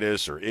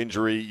arthritis or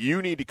injury, you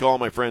need to call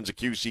my friends at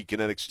QC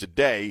Kinetics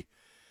today.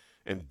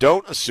 And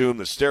don't assume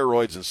that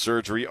steroids and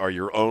surgery are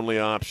your only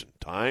option.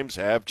 Times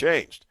have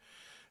changed.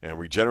 And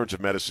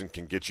regenerative medicine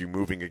can get you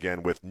moving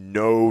again with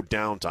no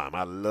downtime.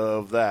 I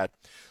love that.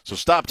 So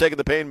stop taking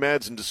the pain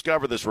meds and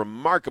discover this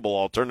remarkable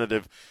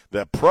alternative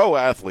that pro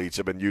athletes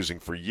have been using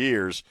for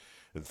years.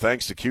 And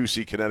thanks to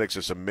QC Kinetics,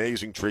 this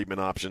amazing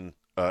treatment option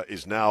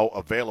is now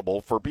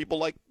available for people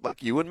like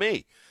you and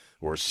me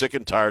who are sick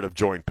and tired of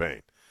joint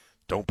pain.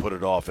 Don't put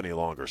it off any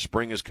longer.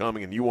 Spring is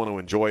coming and you want to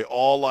enjoy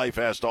all life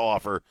has to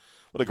offer.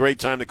 What a great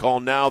time to call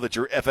now that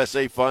your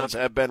FSA funds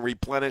have been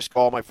replenished.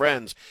 Call my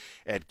friends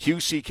at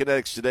QC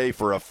Kinetics today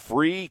for a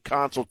free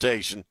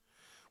consultation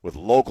with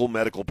local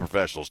medical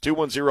professionals.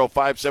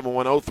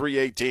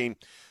 210-571-0318.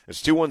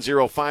 It's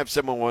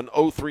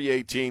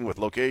 210-571-0318 with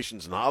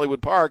locations in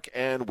Hollywood Park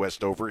and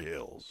Westover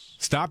Hills.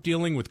 Stop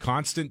dealing with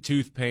constant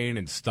tooth pain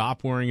and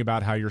stop worrying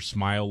about how your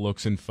smile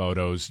looks in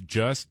photos.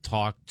 Just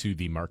talk to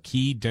the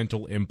Marquis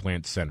Dental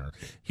Implant Center.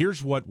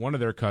 Here's what one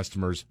of their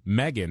customers,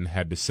 Megan,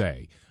 had to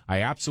say.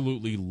 I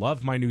absolutely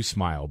love my new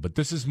smile, but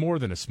this is more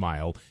than a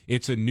smile.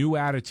 It's a new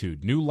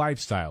attitude, new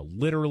lifestyle,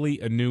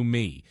 literally a new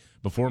me.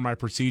 Before my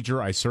procedure,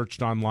 I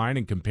searched online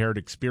and compared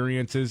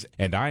experiences,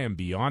 and I am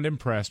beyond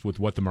impressed with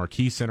what the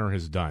Marquis Center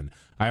has done.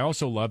 I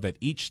also love that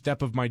each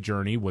step of my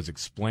journey was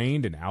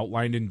explained and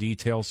outlined in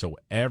detail, so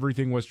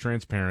everything was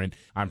transparent.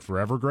 I'm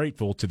forever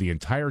grateful to the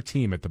entire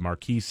team at the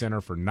Marquis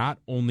Center for not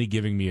only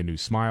giving me a new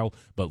smile,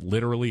 but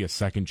literally a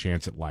second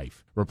chance at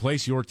life.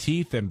 Replace your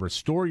teeth and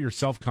restore your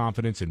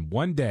self-confidence in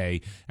one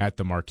day at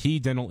the Marquis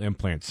Dental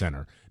Implant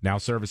Center. Now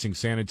servicing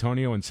San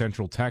Antonio and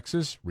Central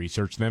Texas.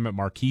 Research them at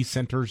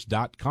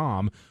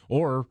marquiscenters.com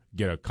or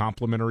get a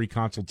complimentary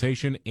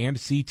consultation and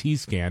CT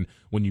scan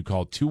when you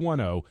call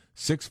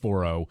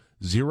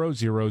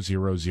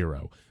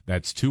 210-640-0000.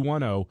 That's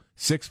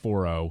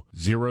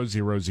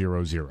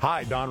 210-640-0000.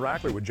 Hi, Don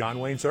Rackler with John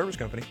Wayne Service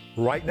Company.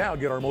 Right now,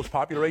 get our most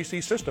popular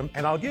AC system,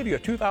 and I'll give you a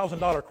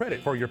 $2,000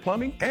 credit for your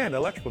plumbing and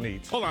electrical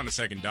needs. Hold on a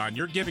second, Don.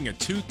 You're giving a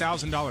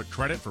 $2,000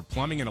 credit for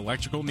plumbing and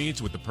electrical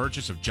needs with the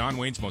purchase of John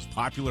Wayne's most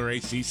popular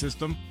AC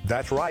system?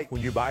 That's right.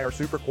 When you buy our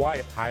super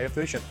quiet,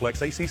 high-efficient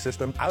Flex AC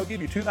system, I'll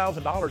give you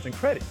 $2,000 in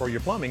credit for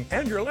your plumbing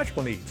and your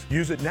electrical needs.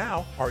 Use it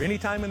now or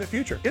anytime in the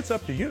future. It's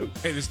up to you.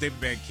 Hey, this is David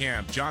Van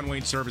Camp. John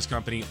Wayne Service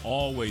Company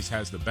always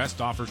has the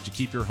best offers to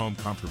keep your home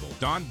comfortable.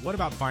 Don, what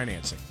about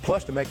financing?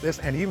 Plus, to make this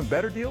an even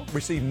better deal,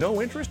 receive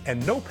no interest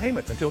and no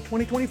payments until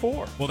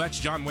 2024. Well, that's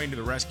John Wayne to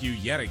the rescue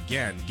yet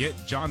again. Get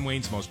John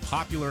Wayne's most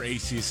popular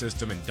AC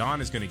system, and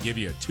Don is going to give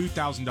you a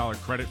 $2,000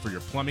 credit for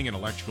your plumbing and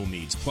electrical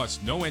needs, plus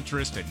no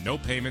interest and no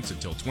payments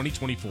until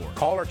 2024.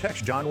 Call or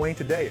text John Wayne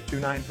today at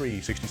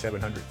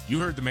 293-6700. You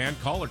heard the man.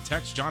 Call or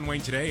text John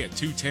Wayne today at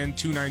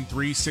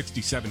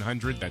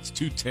 210-293-6700. That's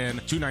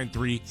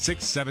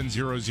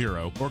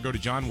 210-293-6700. Or go to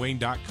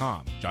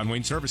johnwayne.com. John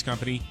Wayne Service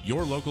Company,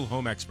 your local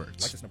home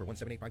experts. License number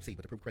 1785C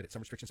with approved credit.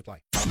 Some restrictions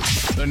apply.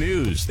 The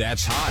news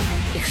that's hot.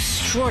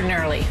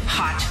 Extraordinarily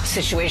hot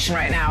situation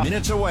right now.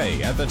 Minutes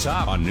away at the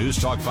top on News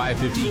Talk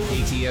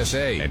 550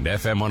 KTSA and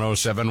FM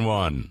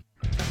 1071.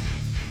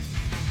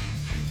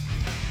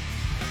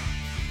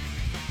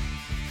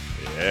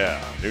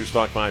 Yeah, News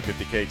Talk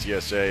 550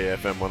 KTSA,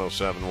 FM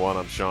 1071.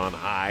 I'm Sean.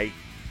 Hi.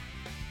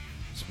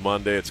 It's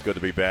Monday. It's good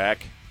to be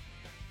back.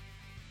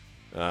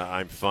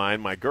 I'm fine.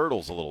 My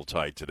girdle's a little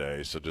tight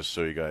today, so just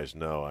so you guys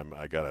know,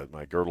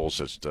 my girdle's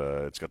just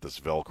it's got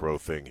this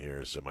Velcro thing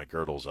here, so my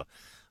girdle's a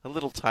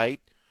little tight.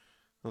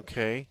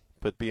 Okay,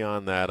 but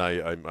beyond that,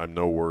 I'm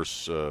no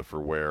worse for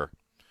wear.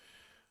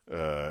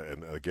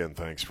 And again,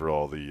 thanks for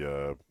all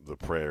the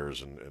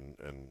prayers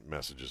and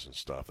messages and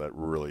stuff. That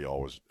really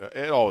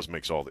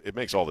makes all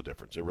the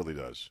difference. It really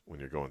does when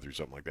you're going through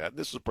something like that.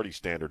 This is pretty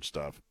standard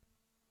stuff.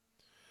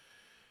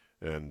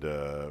 And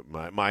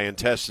my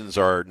intestines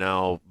are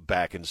now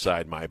back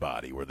inside my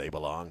body where they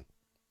belong.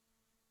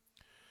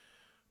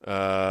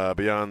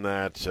 Beyond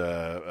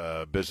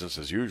that, business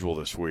as usual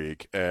this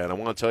week. And I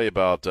want to tell you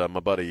about my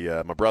buddy,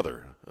 my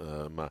brother,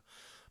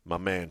 my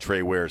man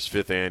Trey Ware's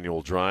 5th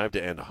annual drive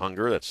to end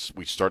hunger.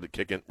 We're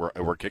kicking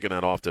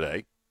that off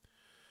today.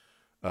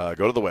 Go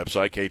to the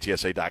website,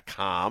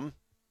 ktsa.com.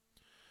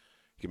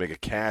 You can make a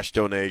cash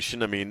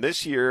donation. I mean,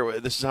 this year,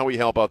 this is how we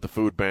help out the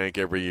food bank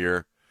every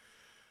year.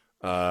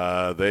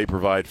 They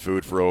provide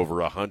food for over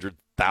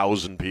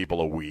 100,000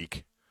 people a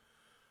week.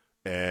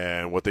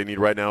 And what they need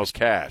right now is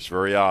cash,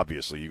 very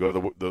obviously. You go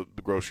to the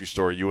grocery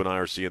store, you and I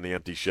are seeing the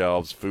empty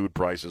shelves. Food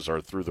prices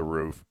are through the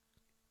roof.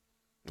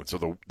 And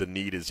so the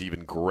need is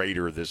even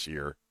greater this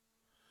year.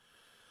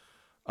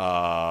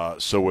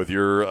 So with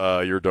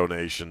your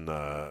donation,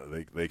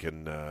 they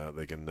can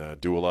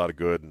do a lot of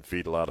good and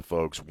feed a lot of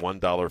folks.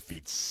 $1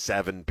 feeds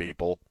 7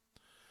 people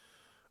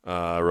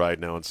right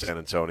now in San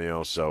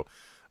Antonio. So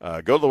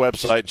go to the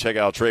website and check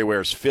out Trey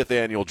Ware's 5th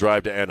annual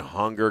drive to end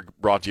hunger,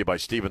 brought to you by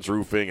Stevens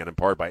Roofing and in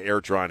part by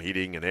Airtron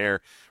Heating and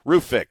Air,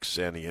 Roof Fix,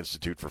 and the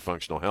Institute for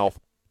Functional Health.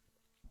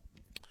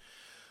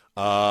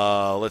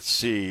 Let's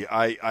see.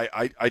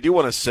 I do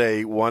want to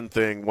say one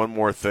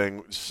more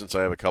thing, since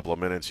I have a couple of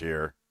minutes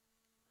here.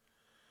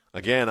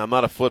 Again, I'm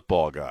not a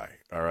football guy,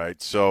 all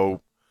right?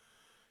 So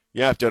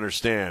you have to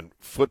understand,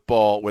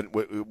 football, when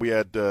we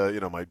had,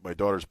 my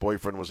daughter's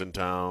boyfriend was in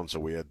town, so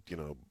we had,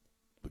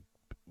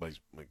 my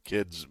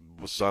kids,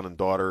 son and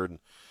daughter and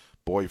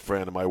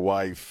boyfriend and my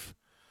wife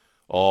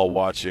all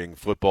watching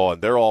football,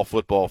 and they're all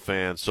football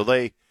fans, so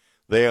they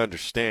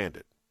understand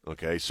it,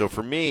 okay? So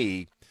for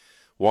me,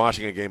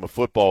 watching a game of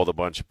football with a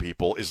bunch of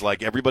people is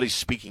like everybody's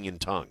speaking in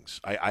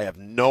tongues. I have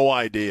no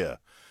idea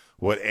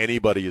what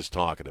anybody is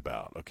talking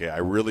about, okay? I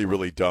really,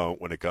 really don't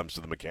when it comes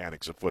to the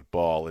mechanics of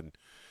football. And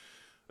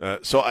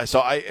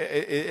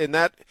and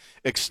that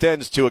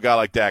extends to a guy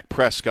like Dak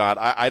Prescott.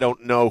 I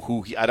don't know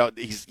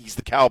he's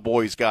the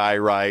Cowboys guy,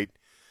 right?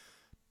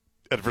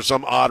 And for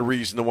some odd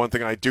reason, the one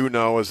thing I do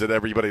know is that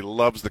everybody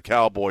loves the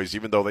Cowboys,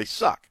 even though they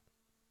suck.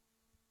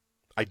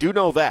 I do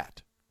know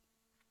that.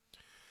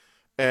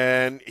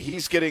 And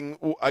he's getting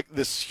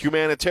this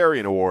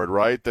humanitarian award,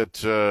 right, that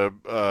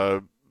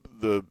the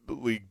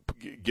league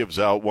gives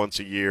out once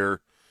a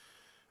year.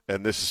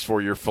 And this is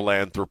for your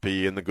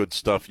philanthropy and the good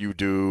stuff you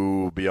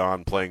do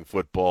beyond playing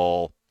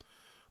football,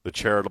 the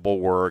charitable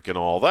work and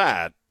all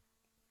that.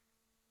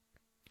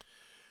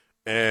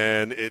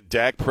 And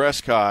Dak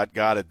Prescott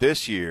got it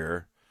this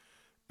year.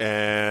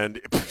 And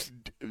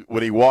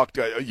when he walked,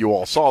 you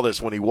all saw this,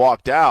 when he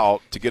walked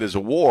out to get his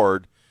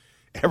award,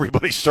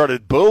 everybody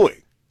started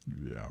booing.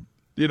 Yeah.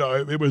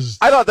 It was.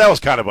 I thought that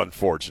was kind of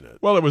unfortunate.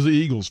 Well, it was the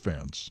Eagles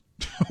fans.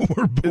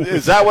 Were booing.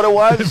 Is that what it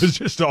was? It was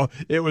just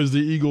it was the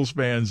Eagles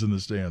fans in the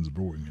stands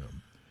booing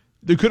him.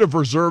 They could have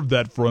reserved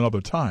that for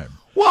another time.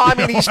 Well, I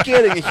mean, he's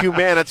getting a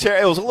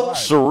humanitarian. It was a little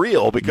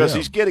surreal because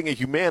he's getting a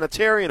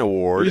humanitarian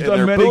award. He's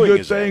done many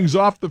good things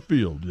off the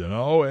field,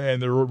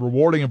 and they're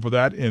rewarding him for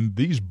that. And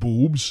these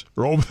boobs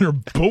are over there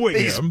booing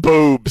these him.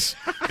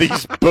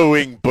 These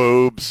booing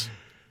boobs.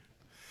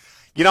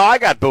 I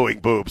got booing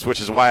boobs, which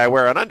is why I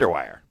wear an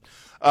underwire.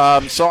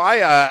 So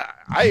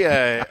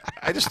I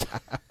just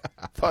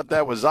thought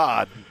that was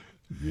odd.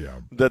 Yeah,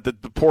 that the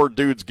poor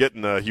dude's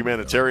getting a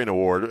humanitarian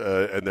award,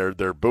 and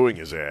they're booing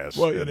his ass.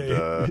 Well,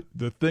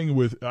 the thing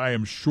with, I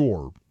am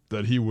sure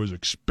that he was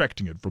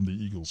expecting it from the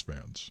Eagles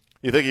fans.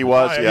 You think he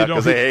was? Yeah,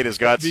 because they hate his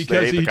guts. They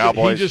hate the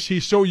Cowboys.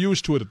 He's so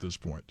used to it at this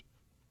point.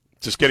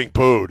 Just getting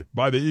booed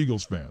by the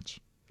Eagles fans.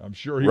 I'm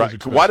sure he was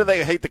expecting. Why do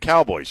they hate the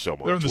Cowboys so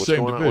much? They're in the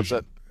same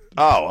division.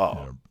 Oh.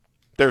 Yeah.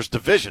 There's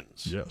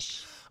divisions.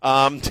 Yes.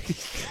 I'm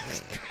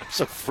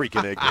so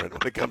freaking ignorant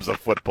when it comes to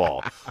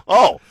football.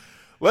 Oh,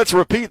 let's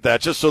repeat that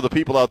just so the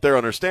people out there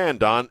understand,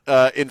 Don.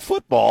 In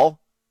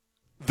football,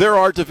 there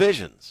are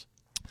divisions.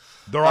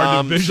 There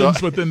are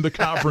divisions within the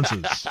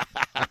conferences.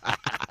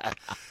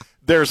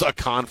 There's a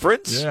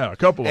conference. Yeah, a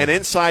couple of them. And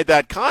inside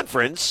that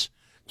conference,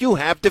 you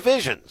have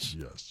divisions.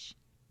 Yes.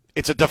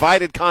 It's a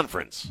divided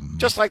conference,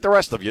 just like the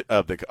rest of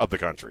the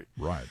country.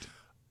 Right.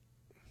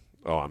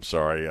 Oh, I'm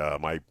sorry.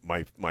 My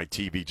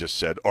TV just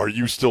said, "Are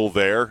you still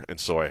there?" And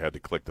so I had to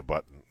click the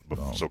button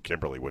so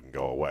Kimberly wouldn't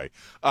go away.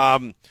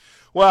 Well,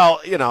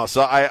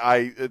 so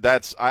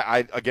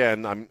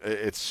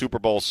it's Super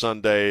Bowl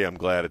Sunday. I'm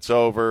glad it's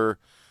over.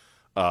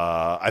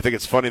 I think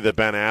it's funny that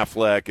Ben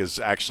Affleck is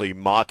actually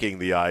mocking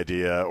the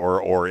idea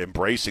or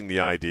embracing the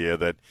idea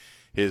that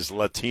his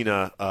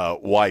Latina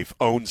wife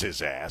owns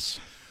his ass.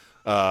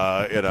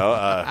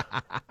 I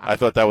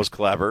thought that was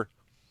clever.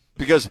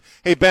 Because,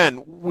 hey,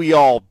 Ben, we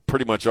all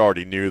pretty much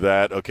already knew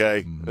that,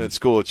 okay? It's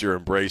cool that you're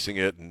embracing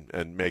it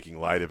and making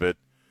light of it.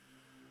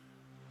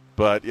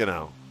 But,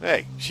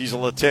 hey, she's a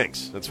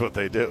Latinx. That's what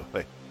they do.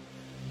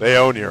 They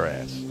own your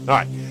ass. All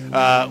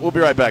right. We'll be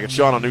right back. It's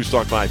Sean on News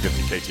Talk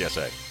 550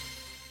 KTSA.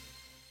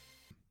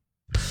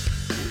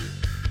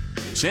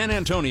 San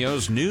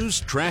Antonio's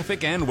news,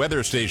 traffic, and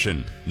weather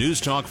station. News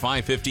Talk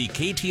 550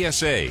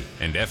 KTSA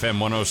and FM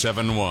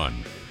 107.1.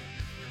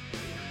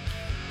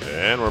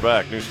 And we're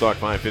back. News Talk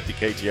 550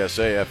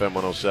 KTSA, FM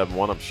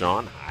 107.1. I'm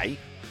Sean. Hi.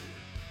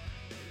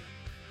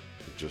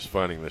 Just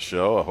finding the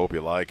show. I hope you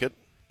like it.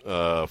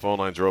 Phone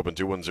lines are open,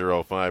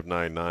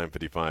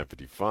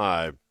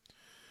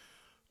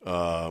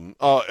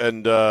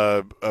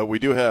 210-599-5555. We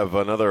do have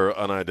another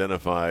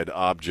unidentified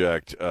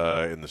object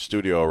in the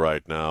studio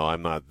right now.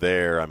 I'm not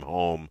there. I'm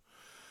home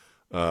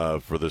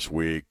for this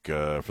week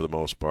for the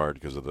most part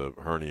because of the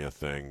hernia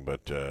thing.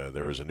 But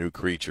there is a new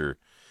creature.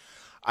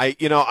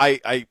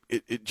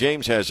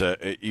 James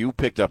you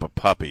picked up a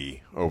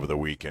puppy over the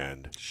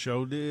weekend.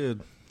 Sure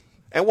did.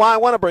 And why I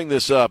want to bring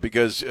this up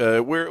because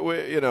we're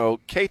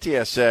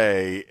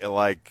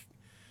KTSA,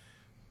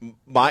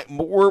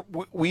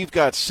 we've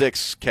got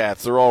 6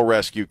 cats. They're all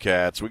rescue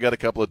cats. We got a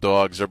couple of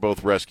dogs. They're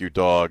both rescue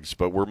dogs,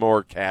 but we're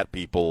more cat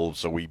people.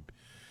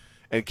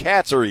 And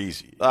cats are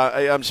easy.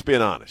 I'm just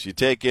being honest. You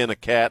take in a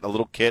cat, a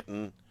little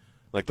kitten,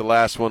 like the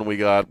last one we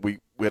got. We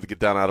had to get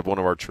down out of one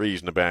of our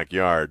trees in the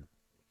backyard.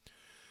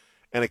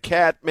 And a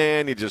cat,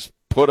 man, you just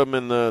put them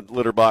in the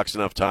litter box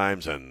enough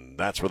times, and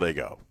that's where they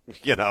go.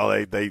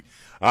 They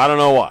I don't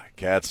know why.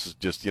 Cats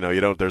just,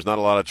 there's not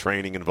a lot of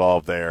training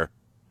involved there.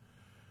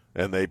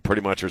 And they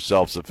pretty much are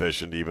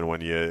self-sufficient even when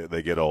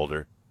they get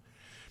older.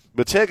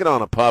 But taking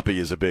on a puppy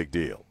is a big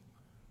deal.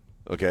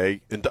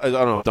 Okay? And I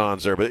don't know if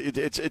Don's there, but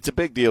it's a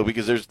big deal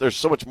because there's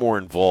so much more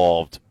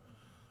involved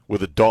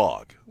with a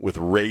dog, with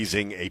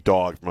raising a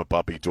dog from a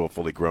puppy to a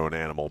fully grown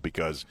animal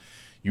because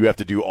you have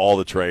to do all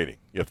the training.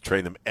 You have to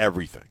train them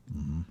everything.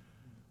 Mm-hmm.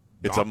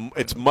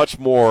 It's much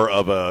more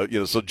of a,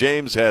 so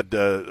James had,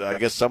 I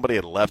guess somebody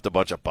had left a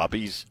bunch of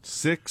puppies.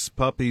 6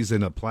 puppies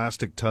in a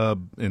plastic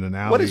tub in an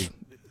alley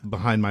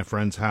behind my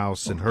friend's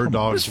house, and her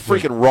dog. What's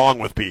freaking wrong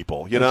with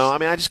people?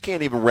 I just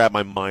can't even wrap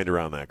my mind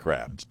around that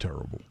crap. It's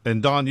terrible.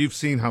 And Don, you've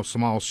seen how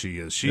small she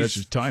is.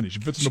 She's tiny. She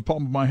fits in the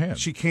palm of my hand.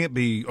 She can't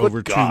be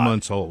over 2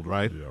 months old,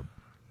 right? Yeah.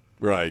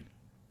 Right.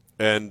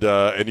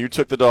 And you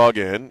took the dog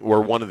in,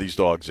 or one of these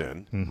dogs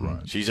in.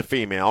 Right. She's a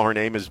female. Her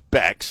name is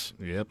Bex.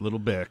 Yep, little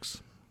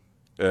Bex.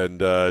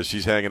 And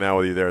she's hanging out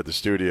with you there at the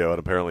studio, and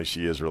apparently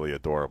she is really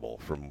adorable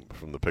from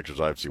the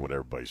pictures I've seen what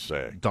everybody's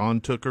saying.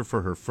 Dawn took her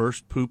for her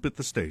first poop at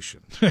the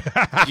station.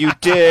 You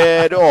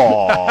did?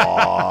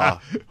 Aww.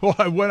 Well,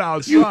 I went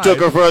outside. You took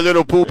her for a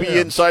little poopy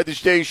inside the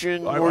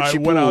station? I Where'd she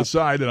went poop?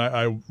 outside, and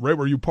I right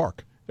where you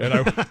park. And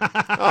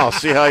Oh,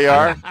 see how you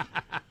are?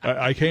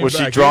 I came Was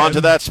back she drawn in.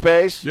 to that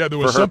space? Yeah, there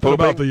was for her something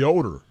about pooping? the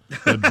odor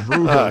that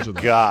drew her to Oh,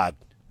 that. God.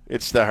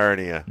 It's the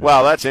hernia.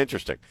 Wow, that's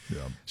interesting.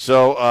 Yeah.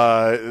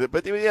 So,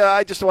 but yeah,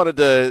 I just wanted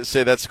to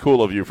say that's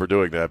cool of you for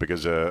doing that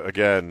because,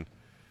 again,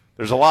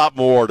 there's a lot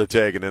more to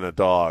taking in a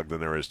dog than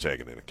there is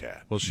taking in a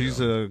cat. Well, she's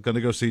going to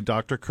go see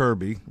Dr.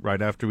 Kirby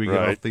right after we get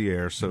Right. off the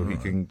air, so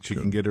she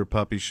can get her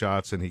puppy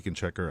shots and he can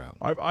check her out.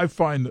 I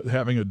find that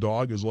having a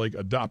dog is like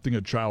adopting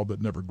a child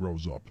that never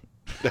grows up.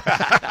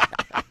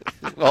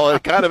 Well,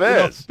 it kind of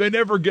is. They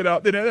never get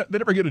out. They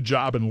never get a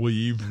job and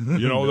leave.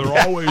 You know,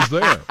 they're always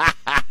there,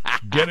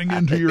 getting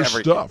into your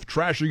stuff,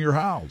 trashing your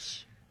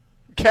house.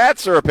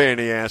 Cats are a pain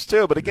in the ass,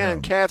 too, but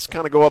again, cats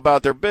kind of go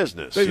about their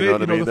business. You know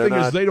what I mean? The thing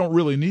is, they don't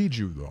really need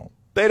you, though.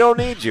 They don't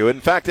need you. In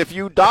fact, if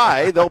you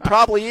die, they'll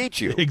probably eat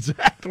you.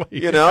 Exactly.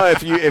 You know,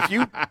 if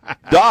you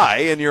die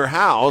in your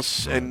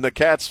house and the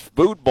cat's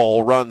food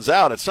bowl runs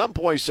out, at some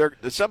point they're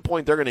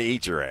going to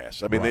eat your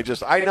ass. I mean,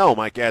 I know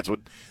my cats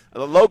would.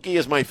 Loki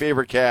is my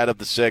favorite cat of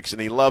the 6, and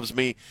he loves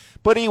me,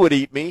 but he would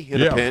eat me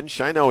in a pinch.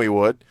 I know he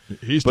would.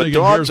 He's but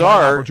thinking, dogs here's my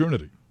are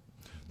opportunity.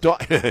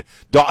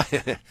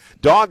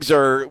 Dogs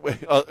are.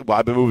 Well,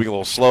 I've been moving a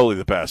little slowly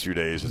the past few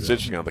days. It's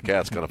interesting how the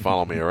cats kind of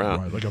follow me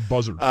around, Right, like a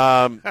buzzard.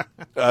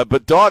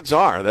 but dogs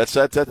are. That's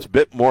a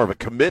bit more of a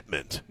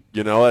commitment.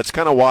 You know, that's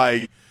kind of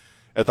why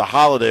at the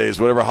holidays,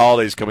 whatever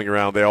holidays coming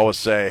around, they always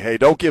say, "Hey,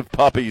 don't give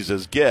puppies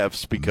as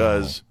gifts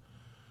because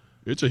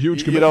it's a huge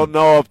you commitment. don't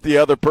know if the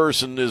other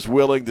person is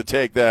willing to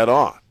take that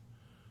on."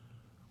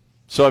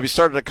 So, have you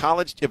started a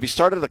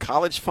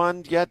college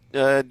fund yet,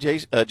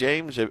 James?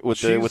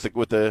 With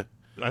the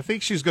I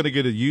think she's going to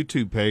get a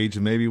YouTube page,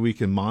 and maybe we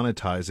can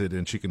monetize it,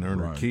 and she can earn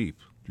her keep.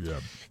 Yeah.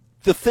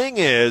 The thing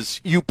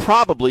is, you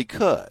probably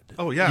could.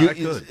 Oh, yeah, I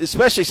could.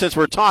 Especially since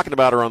we're talking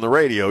about her on the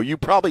radio. You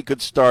probably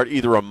could start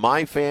either a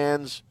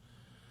MyFans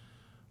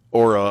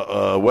or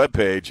a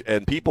webpage,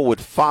 and people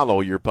would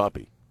follow your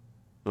puppy.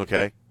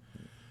 Okay?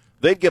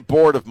 They'd get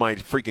bored of my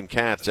freaking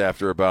cats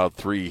after about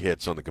 3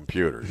 hits on the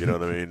computer. You know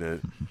what I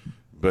mean?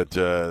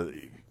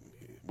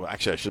 Well,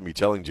 actually, I shouldn't be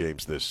telling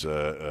James this,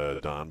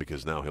 Don,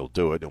 because now he'll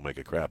do it. He'll make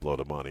a crap load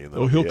of money.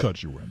 And he'll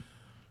cut you in.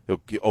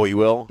 He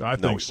will? I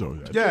think so.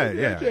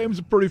 Yeah. James is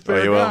a pretty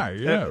fair guy.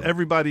 Yeah.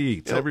 Everybody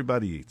eats.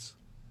 Everybody eats.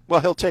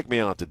 Well, he'll take me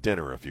out to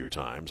dinner a few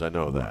times. I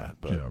know that.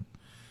 But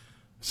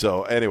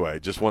So anyway,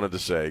 just wanted to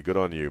say, good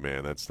on you,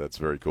 man. That's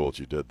very cool that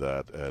you did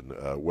that,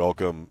 and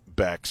welcome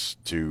Bex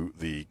to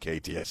the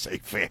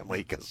KTSA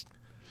family because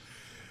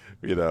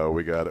we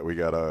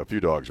got a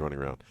few dogs running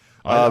around.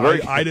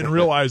 I didn't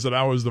realize that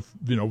I was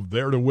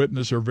there to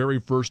witness her very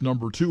first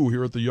number 2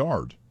 here at the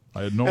yard.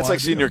 I had no idea. That's like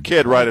seeing your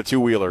kid ride a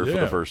 2-wheeler for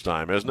the first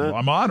time, isn't it? Well,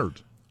 I'm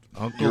honored.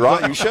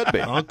 You should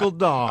be. Uncle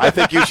Don. I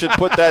think you should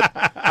put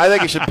that. I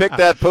think you should pick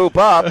that poop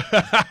up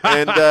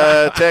and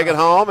take it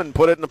home and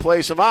put it in a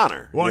place of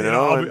honor. Well,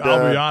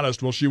 I'll be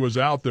honest. While she was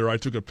out there, I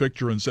took a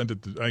picture and sent it.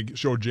 I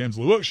showed James.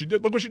 Look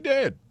what she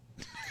did.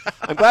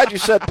 I'm glad you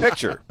said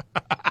picture.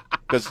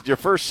 Because your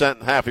first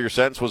half of your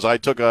sentence was I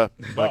took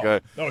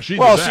she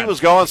was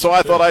going, so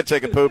I thought I'd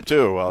take a poop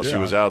too while she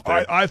was out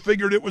there. I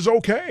figured it was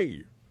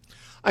okay.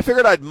 I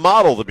figured I'd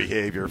model the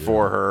behavior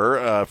for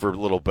her, for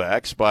little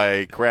Bex,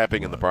 by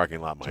crapping in the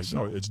parking lot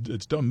myself. No,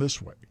 it's done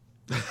this way.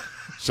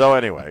 So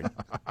anyway,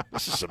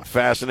 this is some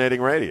fascinating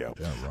radio.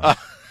 Yeah, right.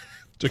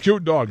 It's a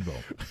cute dog,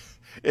 though.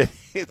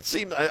 It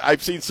seemed.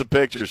 I've seen some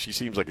pictures. She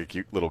seems like a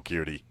cute little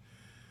cutie.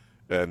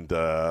 And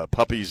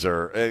puppies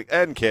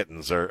and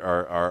kittens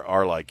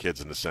are like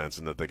kids in the sense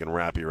in that they can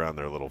wrap you around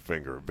their little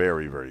finger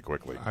very, very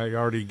quickly. I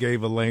already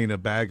gave Elaine a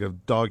bag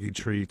of doggy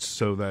treats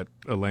so that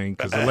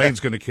because Elaine's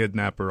going to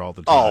kidnap her all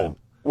the time. Oh,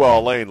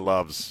 well, Elaine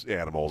loves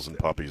animals and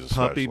puppies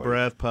especially. Puppy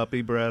breath,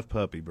 puppy breath,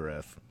 puppy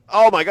breath.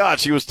 Oh, my God.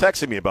 She was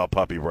texting me about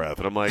puppy breath.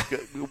 And I'm like,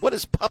 what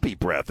is puppy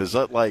breath? Is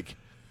that like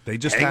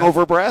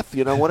hangover breath?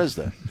 What is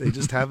that? They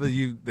just have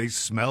they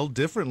smell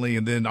differently.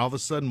 And then all of a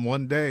sudden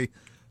one day,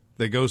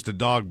 that goes to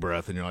dog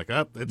breath, and you're like,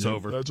 it's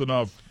over. That's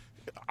enough.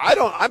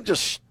 I'm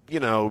just,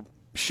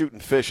 shooting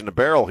fish in a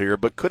barrel here,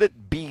 but could it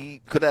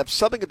have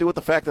something to do with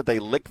the fact that they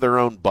lick their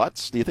own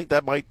butts? Do you think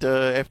that might,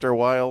 after a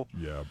while,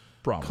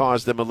 probably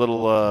cause them a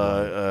little,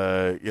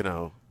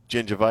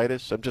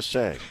 gingivitis? I'm just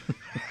saying.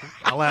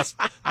 I'll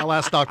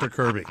ask Dr.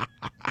 Kirby.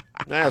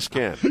 Ask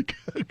him.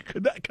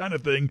 Could that kind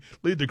of thing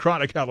lead to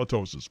chronic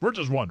halitosis? We're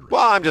just wondering.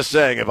 Well, I'm just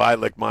saying, if I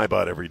lick my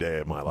butt every day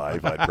of my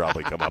life, I'd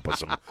probably come up with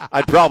some.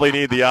 I'd probably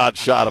need the odd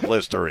shot of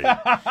Listerine. All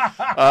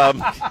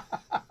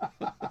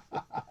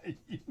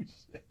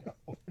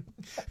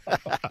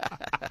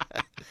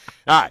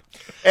right.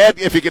 Ed,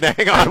 if you can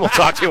hang on, we'll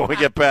talk to you when we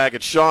get back.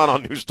 It's Sean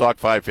on News Talk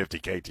 550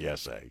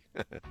 KTSA.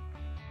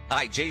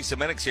 Hi, Jason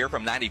Minix here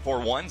from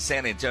 94.1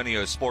 San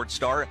Antonio Sports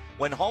Star.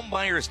 When home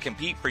buyers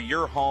compete for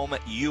your home,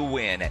 you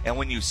win. And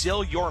when you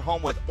sell your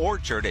home with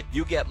Orchard,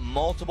 you get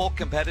multiple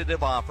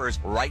competitive offers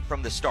right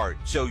from the start,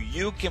 so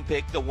you can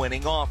pick the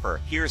winning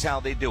offer. Here's how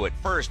they do it.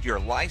 First, your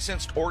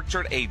licensed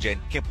Orchard agent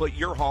can put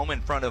your home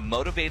in front of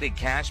motivated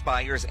cash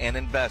buyers and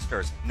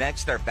investors.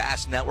 Next, their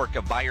vast network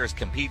of buyers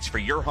competes for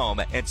your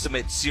home and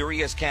submits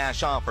serious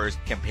cash offers.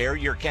 Compare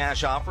your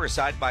cash offer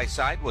side by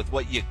side with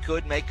what you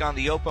could make on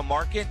the open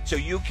market, so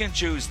you can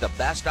choose the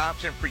best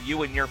option for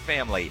you and your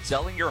family.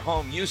 Selling your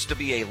home used to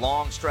be a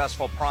long,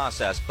 stressful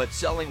process, but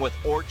selling with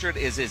Orchard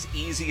is as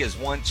easy as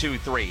 1, 2,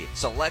 3.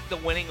 Select the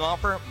winning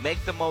offer, make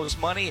the most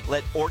money,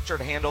 let Orchard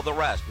handle the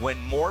rest. When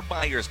more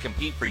buyers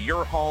compete for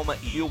your home,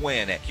 you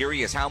win.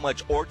 Curious how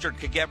much Orchard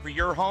could get for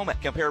your home?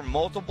 Compare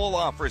multiple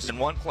offers in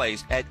one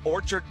place at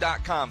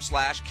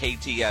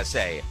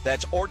orchard.com/KTSA.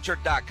 That's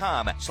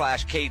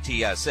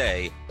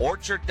orchard.com/KTSA.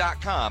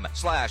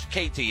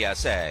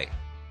 Orchard.com/KTSA.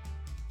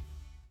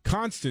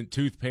 Constant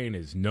tooth pain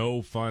is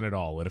no fun at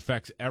all. It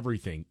affects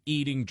everything,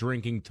 eating,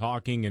 drinking,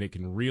 talking, and it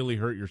can really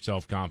hurt your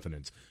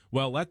self-confidence.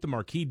 Well, let the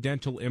Marquis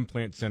Dental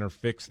Implant Center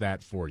fix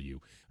that for you.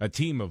 A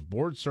team of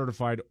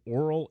board-certified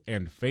oral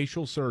and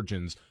facial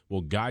surgeons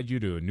will guide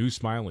you to a new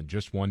smile in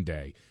just one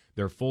day.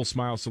 Their Full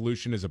Smile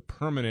solution is a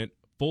permanent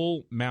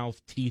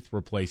full-mouth teeth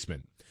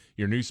replacement.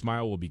 Your new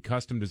smile will be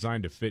custom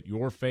designed to fit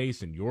your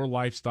face and your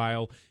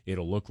lifestyle.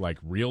 It'll look like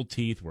real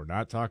teeth. We're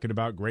not talking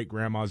about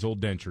great-grandma's old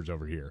dentures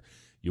over here.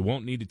 You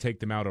won't need to take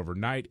them out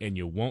overnight, and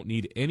you won't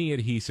need any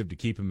adhesive to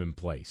keep them in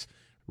place.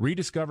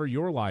 Rediscover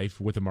your life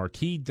with a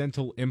Marquis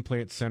Dental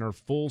Implant Center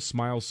Full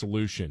Smile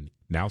solution.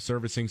 Now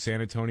servicing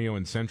San Antonio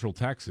and Central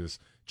Texas.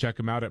 Check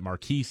them out at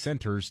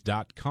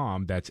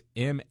marquiscenters.com. That's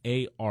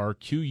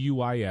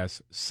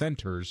MARQUIS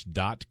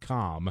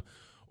centers.com.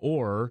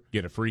 Or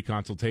get a free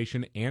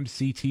consultation and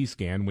CT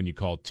scan when you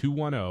call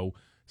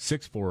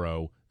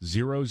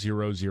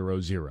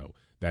 210-640-0000.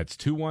 That's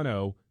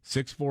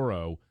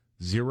 210-640-0000.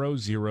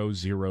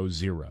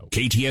 0000.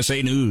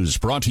 KTSA News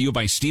brought to you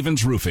by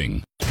Stevens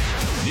Roofing.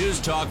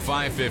 News Talk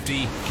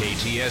 550,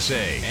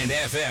 KTSA, and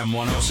FM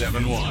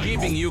 107.1.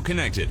 Keeping you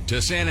connected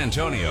to San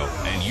Antonio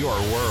and your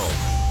world.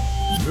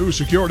 New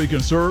security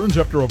concerns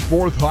after a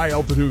fourth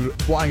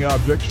high-altitude flying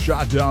object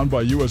shot down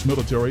by U.S.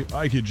 military.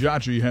 Ike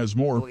Hijachi has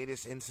more. The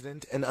latest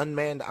incident, an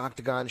unmanned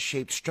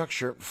octagon-shaped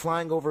structure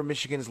flying over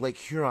Michigan's Lake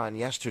Huron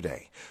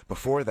yesterday.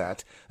 Before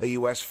that, a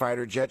U.S.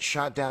 fighter jet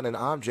shot down an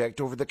object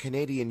over the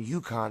Canadian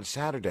Yukon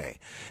Saturday.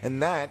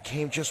 And that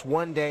came just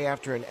one day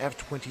after an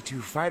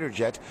F-22 fighter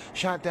jet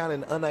shot down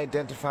an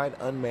unidentified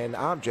unmanned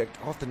object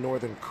off the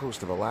northern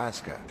coast of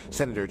Alaska.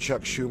 Senator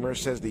Chuck Schumer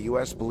says the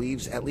U.S.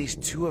 believes at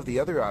least two of the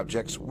other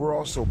objects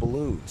were also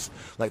balloons,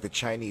 like the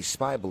Chinese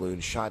spy balloon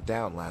shot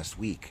down last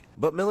week.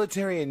 But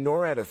military and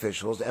NORAD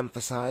officials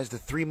emphasize the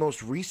three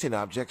most recent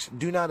objects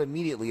do not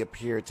immediately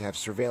appear to have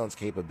surveillance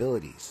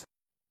capabilities.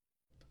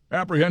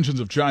 Apprehensions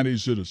of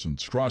Chinese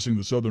citizens crossing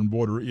the southern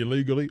border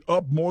illegally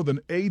up more than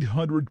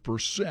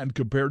 800%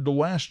 compared to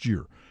last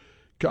year.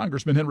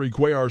 Congressman Henry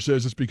Cuellar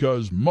says it's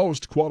because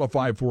most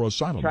qualify for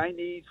asylum.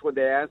 Chinese, when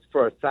they ask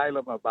for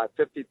asylum, about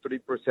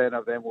 53%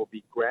 of them will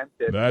be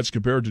granted. That's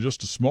compared to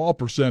just a small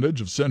percentage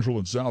of Central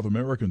and South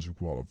Americans who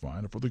qualify.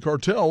 And for the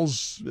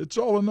cartels, it's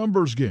all a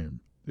numbers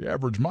game. The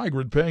average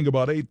migrant paying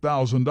about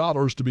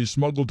 $8,000 to be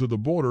smuggled to the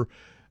border,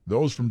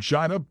 those from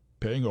China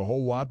paying a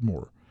whole lot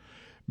more.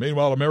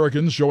 Meanwhile,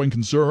 Americans showing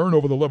concern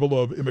over the level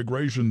of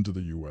immigration to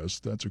the U.S.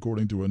 That's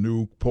according to a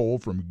new poll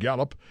from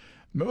Gallup.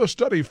 Now, the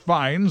study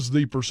finds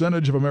the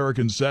percentage of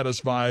Americans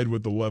satisfied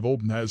with the level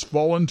has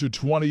fallen to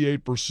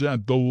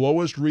 28%, the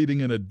lowest reading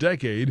in a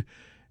decade,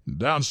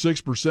 down 6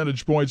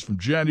 percentage points from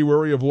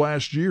January of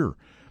last year.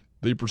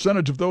 The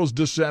percentage of those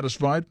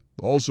dissatisfied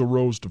also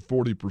rose to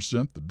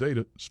 40%. The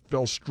data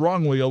fell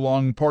strongly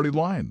along party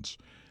lines.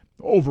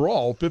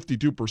 Overall,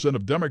 52%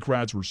 of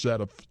Democrats were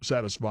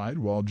satisfied,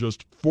 while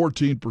just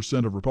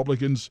 14% of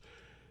Republicans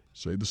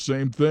say the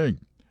same thing.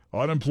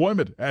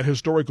 Unemployment at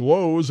historic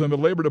lows, and the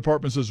Labor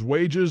Department says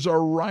wages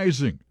are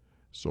rising.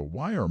 So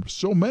why are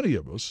so many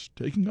of us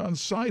taking on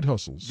side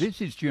hustles? This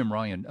is Jim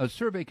Ryan. A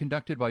survey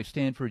conducted by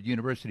Stanford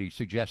University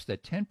suggests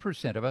that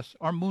 10% of us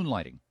are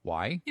moonlighting.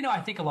 Why? I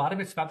think a lot of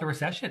it's about the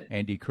recession.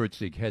 Andy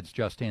Kurtzig heads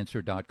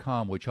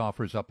JustAnswer.com, which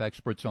offers up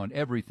experts on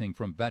everything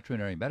from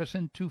veterinary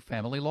medicine to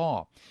family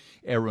law.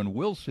 Aaron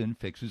Wilson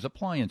fixes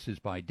appliances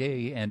by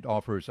day and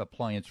offers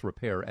appliance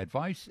repair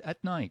advice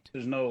at night.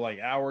 There's no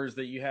hours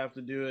that you have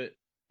to do it.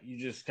 You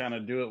just kind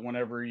of do it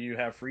whenever you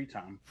have free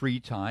time.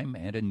 Free time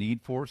and a need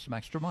for some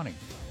extra money.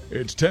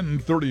 It's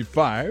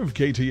 10:35,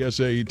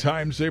 KTSA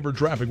Time Saver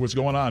Traffic. What's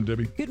going on,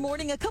 Debbie? Good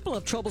morning. A couple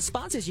of trouble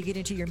spots as you get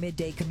into your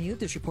midday commute.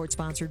 This report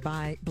sponsored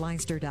by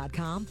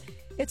Blindster.com.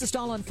 It's a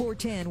stall on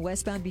 410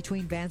 westbound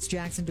between Vance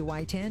Jackson to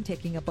I-10,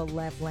 taking up a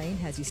left lane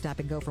as you stop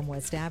and go from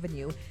West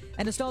Avenue.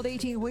 And a stalled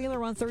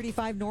 18-wheeler on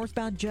 35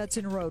 northbound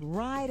Judson Road,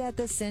 right at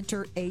the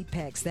center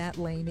apex. That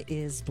lane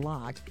is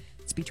blocked.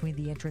 cuts between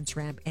the entrance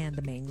ramp and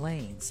the main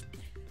lanes.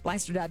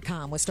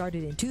 Blindster.com was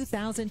started in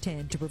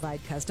 2010 to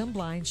provide custom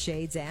blinds,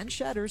 shades, and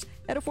shutters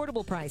at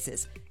affordable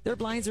prices. Their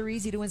blinds are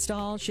easy to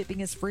install, shipping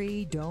is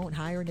free. Don't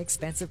hire an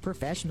expensive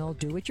professional.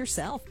 Do it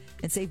yourself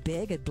and save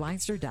big at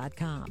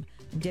Blindster.com.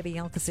 I'm Debbie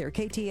Alcacer,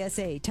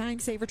 KTSA Time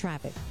Saver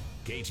Traffic.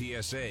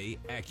 KTSA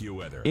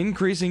AccuWeather.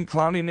 Increasing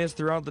cloudiness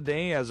throughout the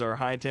day as our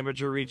high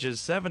temperature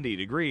reaches 70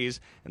 degrees,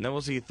 and then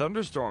we'll see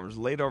thunderstorms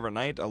late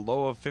overnight, a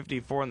low of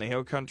 54 in the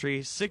hill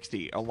country,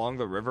 60 along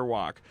the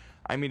Riverwalk.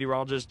 I'm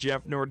meteorologist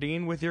Jeff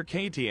Nordine with your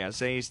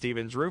KTSA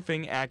Stevens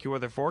Roofing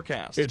AccuWeather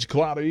forecast. It's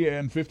cloudy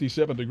and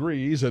 57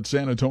 degrees at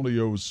San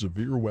Antonio's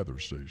severe weather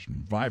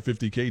station.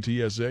 550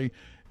 KTSA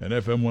and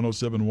FM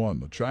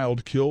 107.1. A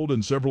child killed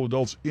and several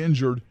adults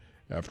injured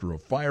after a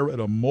fire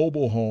at a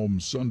mobile home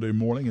Sunday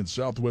morning in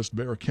southwest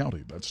Bexar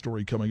County. That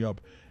story coming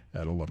up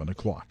at 11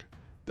 o'clock.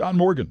 Don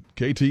Morgan,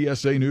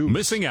 KTSA News.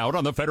 Missing out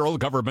on the federal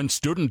government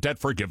student debt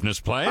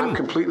forgiveness plan? I'm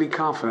completely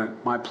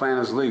confident my plan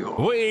is legal.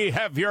 We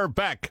have your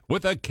back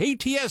with a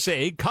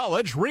KTSA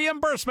College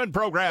Reimbursement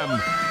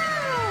Program.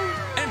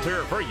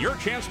 Enter for your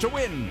chance to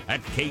win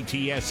at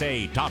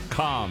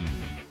KTSA.com.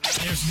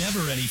 There's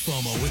never any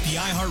FOMO with the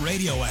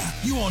iHeartRadio app.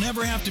 You won't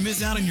ever have to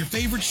miss out on your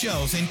favorite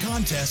shows and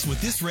contests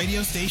with this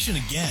radio station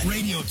again.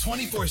 Radio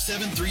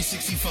 24/7,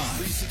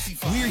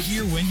 365. We're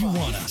here when you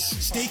want us.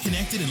 Stay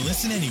connected and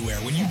listen anywhere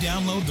when you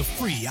download the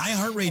free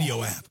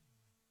iHeartRadio app.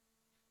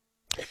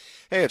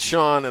 Hey, it's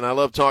Sean, and I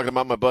love talking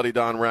about my buddy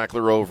Don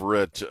Rackler over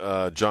at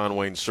John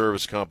Wayne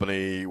Service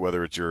Company,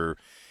 whether it's your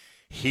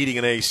heating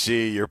and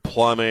AC, your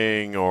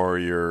plumbing, or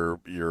your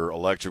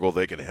electrical.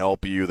 They can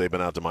help you. They've been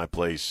out to my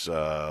place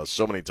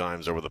so many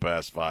times over the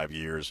past 5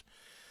 years.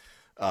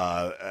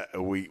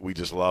 We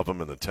just love them,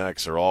 and the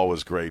techs are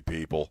always great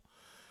people.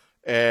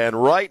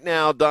 And right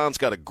now, Don's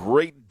got a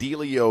great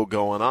dealio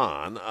going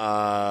on.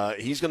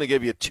 He's going to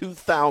give you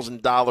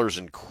 $2,000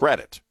 in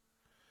credit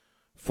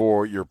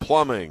for your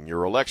plumbing,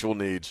 your electrical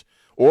needs,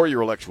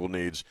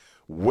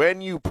 when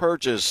you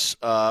purchase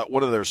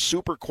one of their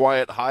super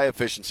quiet,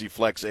 high-efficiency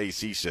Flex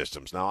AC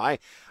systems. Now, I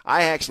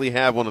actually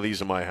have one of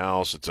these in my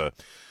house.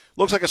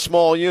 Looks like a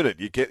small unit.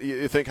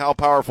 You think, how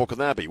powerful can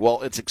that be?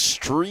 Well, it's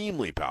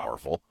extremely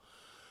powerful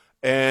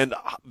and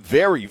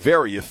very,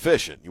 very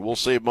efficient. You will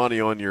save money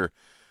on your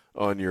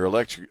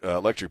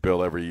electric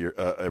bill every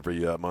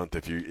month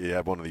if you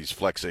have one of these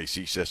Flex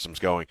AC systems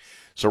going.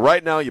 So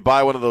right now, you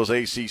buy one of those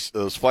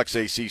Flex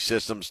AC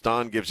systems.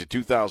 Don gives you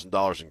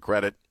 $2,000 in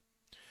credit.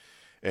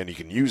 And you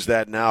can use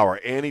that now or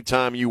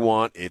anytime you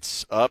want.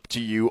 It's up to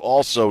you.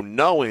 Also,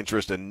 no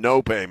interest and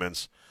no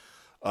payments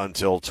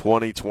until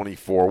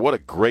 2024. What a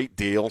great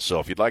deal. So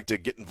if you'd like to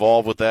get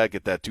involved with that,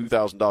 get that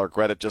 $2,000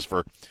 credit just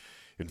for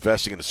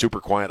investing in a super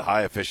quiet,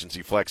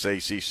 high-efficiency Flex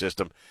AC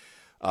system,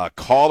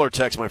 call or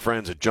text my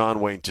friends at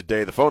John Wayne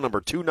today. The phone number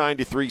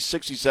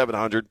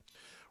 293-6700.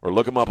 Or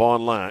look them up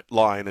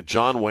online at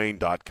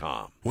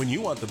johnwayne.com. When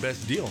you want the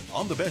best deal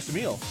on the best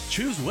meal,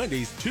 choose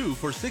Wendy's 2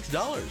 for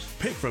 $6.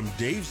 Pick from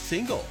Dave's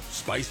Single,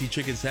 Spicy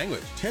Chicken Sandwich,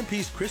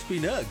 10-piece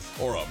Crispy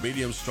Nugs, or a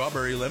medium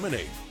strawberry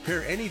lemonade.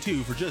 Pair any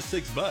two for just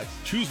 $6.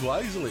 Choose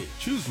wisely.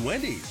 Choose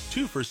Wendy's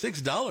 2 for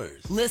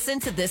 $6. Listen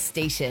to this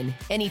station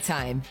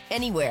anytime,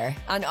 anywhere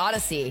on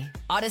Odyssey.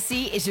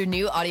 Odyssey is your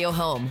new audio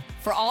home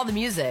for all the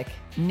music,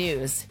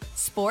 news,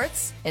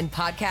 sports, and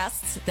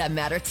podcasts that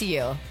matter to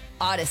you.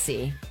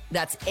 Odyssey.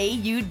 That's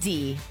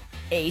AUDACY.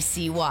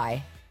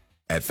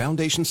 At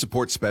Foundation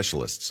Support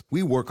Specialists,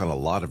 we work on a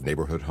lot of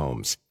neighborhood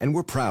homes, and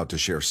we're proud to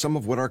share some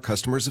of what our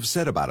customers have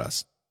said about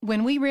us.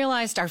 When we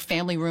realized our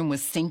family room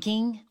was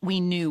sinking, we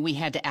knew we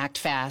had to act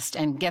fast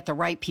and get the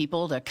right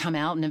people to come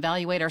out and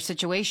evaluate our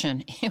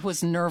situation. It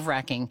was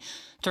nerve-wracking.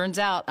 Turns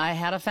out I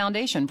had a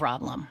foundation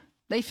problem.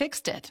 They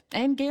fixed it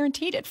and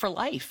guaranteed it for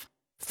life.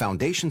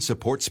 Foundation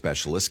Support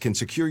Specialists can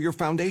secure your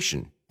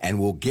foundation and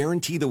will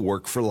guarantee the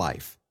work for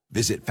life.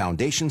 Visit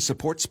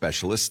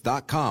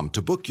FoundationSupportSpecialists.com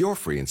to book your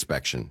free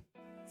inspection.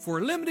 For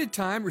a limited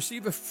time,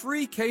 receive a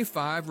free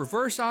K5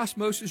 reverse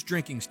osmosis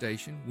drinking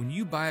station when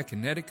you buy a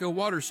Connecticut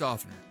water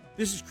softener.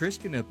 This is Chris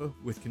Canepa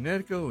with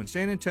Connecticut and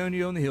San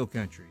Antonio in the Hill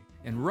Country.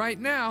 And right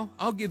now,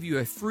 I'll give you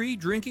a free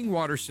drinking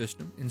water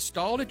system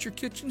installed at your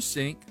kitchen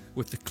sink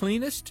with the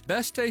cleanest,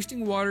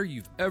 best-tasting water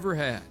you've ever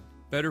had.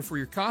 Better for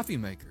your coffee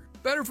maker,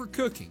 better for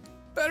cooking,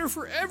 better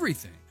for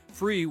everything.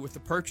 Free with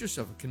the purchase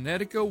of a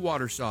Connecticut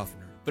water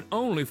softener, but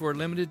only for a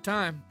limited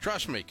time.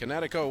 Trust me,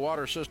 Connecticut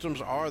water systems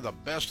are the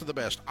best of the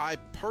best. I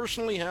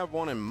personally have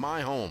one in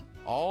my home.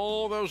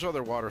 All those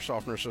other water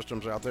softener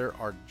systems out there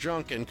are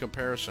junk in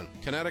comparison.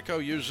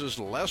 Connecticut uses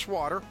less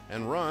water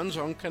and runs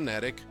on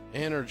kinetic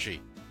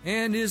energy.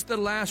 And is the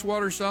last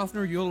water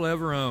softener you'll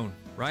ever own.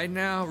 Right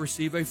now,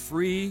 receive a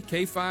free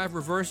K5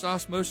 reverse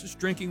osmosis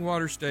drinking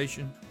water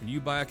station when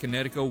you buy a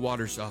Connecticut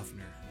water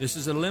softener. This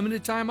is a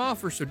limited time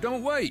offer, so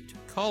don't wait.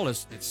 Call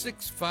us at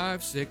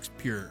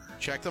 656-PURE.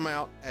 Check them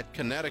out at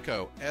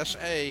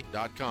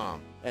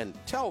ConnecticutSA.com and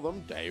tell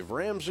them Dave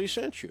Ramsey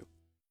sent you.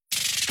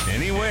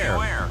 Anywhere.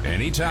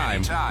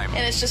 Anytime. And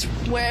it's just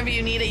wherever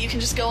you need it, you can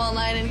just go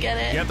online and get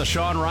it. Get the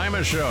Sean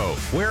Rima Show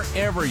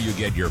wherever you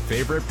get your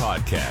favorite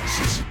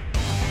podcasts.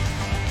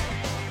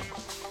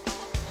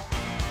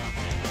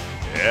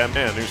 Yeah,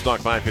 man. News Talk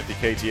 550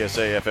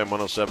 KTSA FM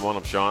 107.1.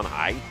 I'm Sean.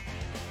 Hi.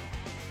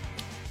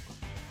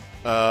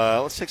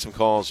 Let's take some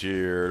calls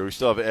here. Do we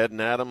still have Ed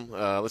and Adam?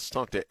 Let's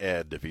talk to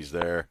Ed if he's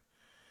there.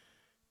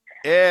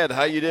 Ed,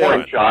 how you doing?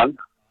 Morning, Sean.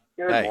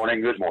 Good Hey.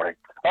 morning. Good morning.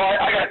 Oh,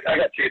 I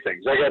got two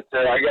things. I got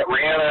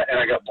Rihanna and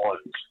I got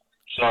balloons.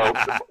 So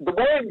the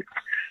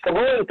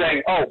balloon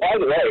thing. Oh, by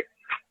the way,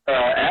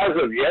 as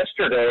of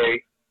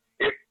yesterday,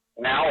 it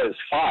now is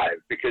 5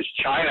 because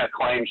China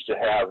claims to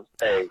have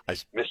a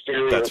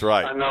mysterious That's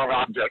right. unknown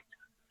object.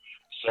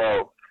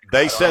 So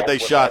They said they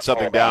what shot that's all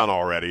something about. down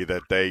already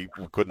that they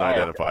couldn't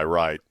identify.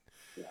 Right.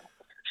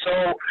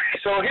 So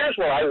here's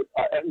what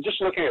I'm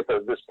just looking at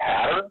this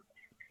pattern,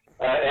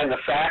 and the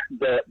fact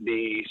that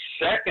the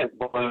second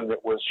balloon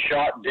that was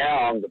shot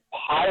down, the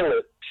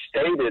pilot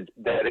stated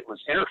that it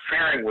was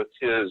interfering with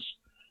his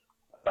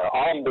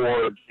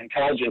onboard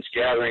intelligence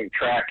gathering,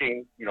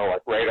 tracking,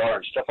 like radar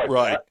and stuff like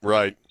Right. that.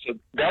 Right. So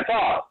that's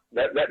off.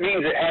 That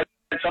means it had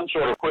some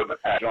sort of equipment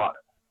patch on it.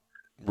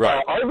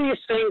 Right. Are these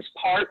things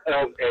part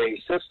of a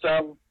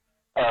system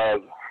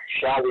of,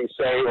 shall we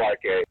say, like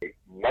a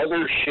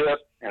mothership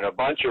and a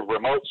bunch of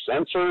remote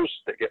sensors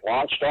that get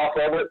launched off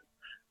of it,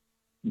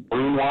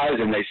 balloon-wise,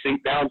 and they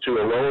sink down to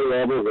a lower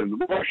level than the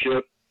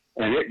mothership,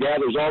 and it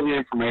gathers all the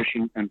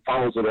information and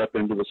follows it up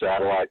into the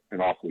satellite,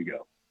 and off we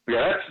go?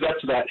 Yeah,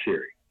 that's that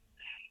theory.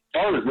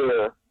 Oh, is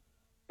the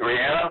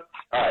Rihanna?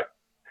 All right.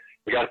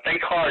 We got to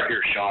think hard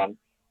here, Sean.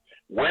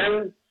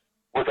 When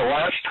was the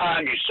last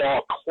time you saw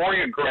a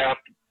choreographed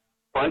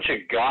bunch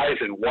of guys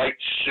in white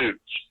suits?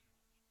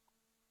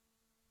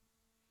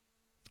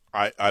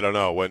 I don't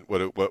know when.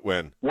 Woody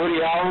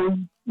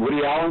Allen.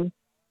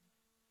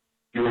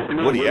 You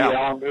remember Woody the Woody Allen.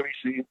 Allen movie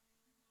scene?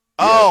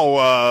 Oh,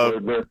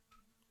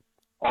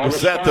 all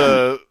was the that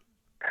time.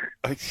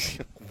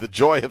 the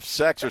joy of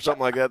sex or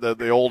something like that?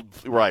 The old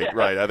right.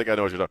 I think I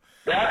know what you're talking.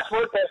 That's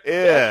what that.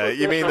 Yeah, that's what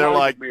you this mean they're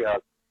like. reminds me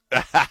of.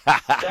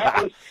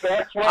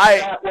 That's what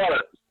that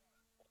was.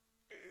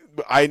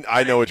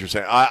 I know what you're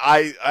saying.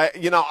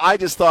 I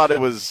just thought it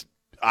was.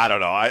 I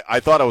don't know. I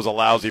thought it was a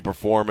lousy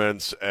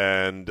performance,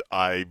 and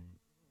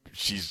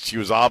she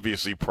was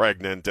obviously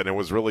pregnant, and it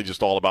was really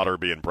just all about her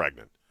being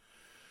pregnant.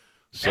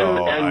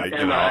 So I want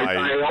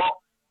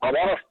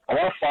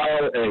to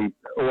file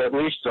or at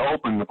least to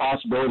open the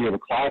possibility of a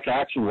class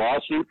action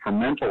lawsuit for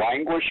mental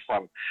anguish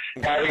from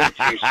having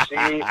to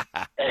see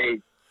a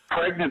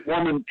pregnant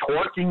woman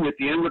twerking at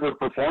the end of her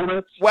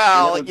performance.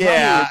 Well, it was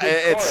yeah, not a big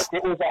it's- twerk.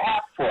 It was a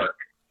hot twerk.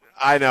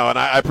 I know, and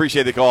I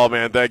appreciate the call,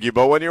 man. Thank you.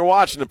 But when you're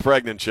watching a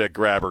pregnant chick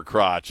grab her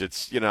crotch,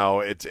 it's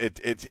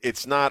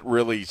it's not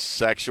really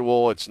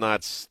sexual. It's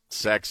not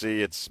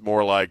sexy. It's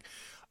more like,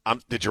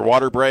 did your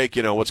water break?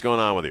 What's going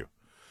on with you?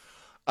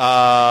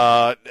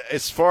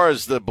 As far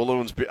as the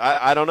balloons,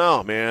 I don't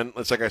know, man.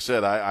 It's like I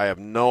said, I have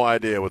no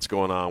idea what's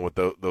going on with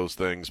those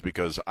things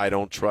because I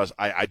don't trust.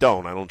 I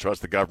don't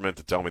trust the government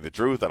to tell me the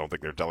truth. I don't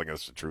think they're telling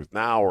us the truth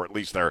now, or at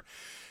least they're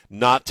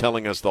not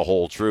telling us the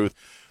whole truth.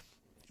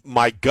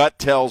 My gut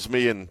tells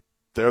me, and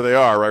there they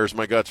are. There's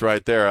my guts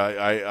right there.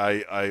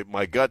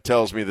 My gut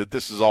tells me that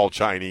this is all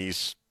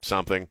Chinese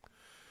something.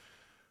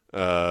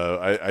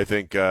 I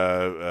think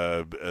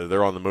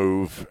they're on the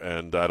move,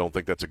 and I don't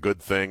think that's a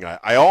good thing.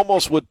 I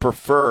almost would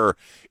prefer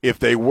if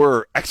they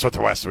were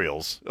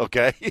extraterrestrials,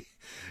 okay?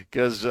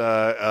 Because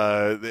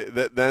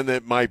then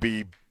it might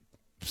be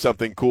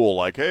something cool,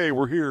 like, hey,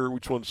 we're here. We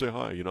just want to say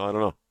hi. I don't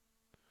know.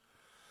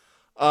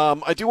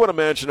 I do want to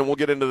mention, and we'll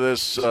get into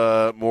this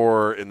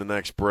more in the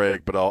next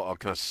break, but I'll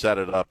kind of set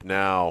it up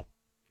now.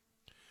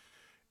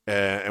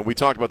 And we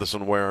talked about this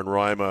on Ware and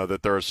Rima,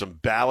 that there are some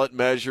ballot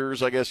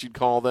measures, I guess you'd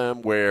call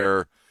them,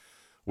 where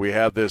we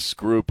have this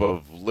group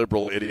of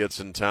liberal idiots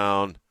in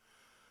town.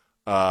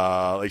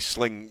 They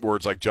sling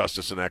words like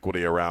justice and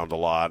equity around a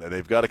lot, and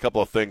they've got a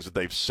couple of things that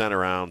they've sent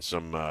around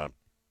some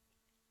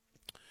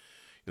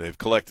they've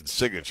collected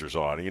signatures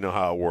on. You know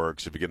how it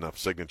works. If you get enough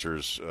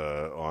signatures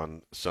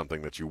on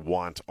something that you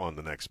want on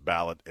the next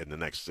ballot in the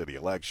next city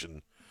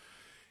election,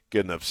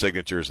 get enough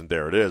signatures, and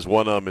there it is.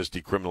 One of them is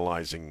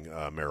decriminalizing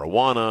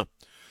marijuana,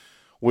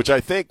 which I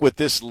think with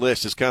this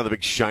list is kind of the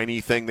big shiny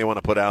thing they want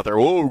to put out there.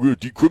 Oh, we're going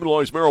to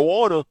decriminalize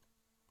marijuana.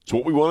 It's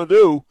what we want to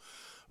do.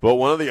 But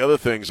one of the other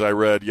things I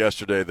read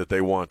yesterday that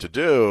they want to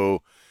do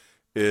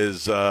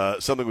is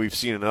something we've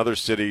seen in other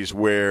cities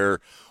where,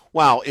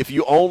 wow, if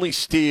you only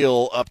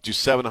steal up to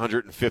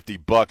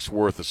 $750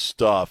 worth of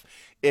stuff,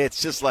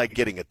 it's just like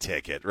getting a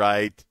ticket,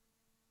 right?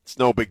 It's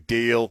no big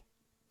deal.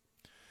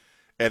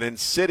 And in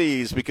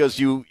cities, because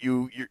you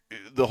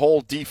the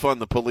whole defund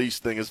the police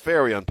thing is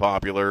very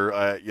unpopular.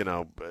 I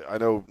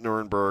know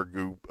Nuremberg,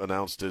 who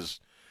announced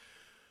his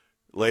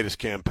latest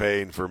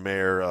campaign for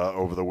mayor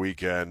over the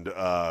weekend,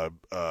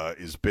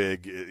 is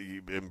big.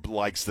 He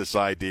likes this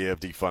idea of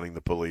defunding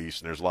the police,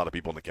 and there's a lot of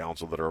people in the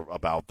council that are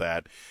about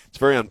that. It's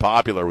very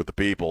unpopular with the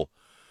people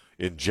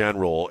in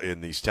general in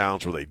these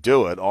towns where they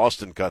do it.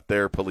 Austin cut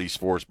their police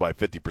force by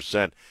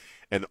 50%,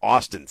 and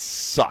Austin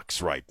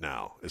sucks right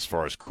now as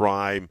far as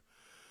crime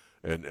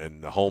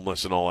and the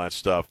homeless and all that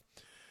stuff.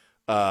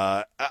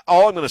 All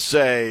I'm going to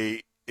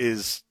say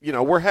is,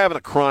 we're having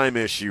a crime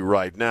issue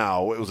right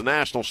now. It was a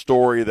national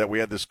story that we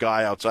had this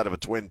guy outside of a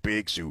Twin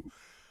Peaks who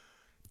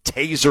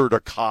tasered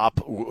a cop,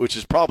 which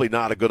is probably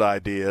not a good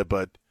idea,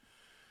 but,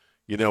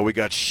 we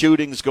got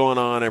shootings going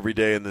on every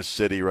day in this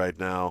city right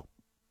now.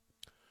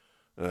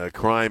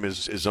 Crime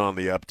is on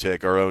the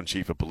uptick. Our own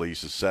chief of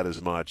police has said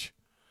as much.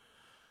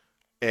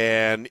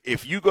 And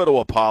if you go to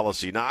a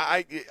policy,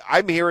 now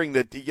I'm hearing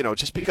that,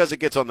 just because it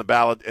gets on the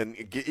ballot and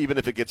even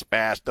if it gets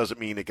passed doesn't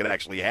mean it can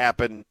actually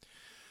happen.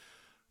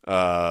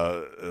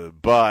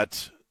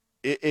 But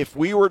if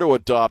we were to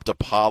adopt a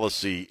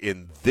policy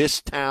in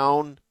this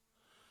town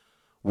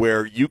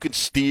where you can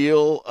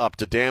steal up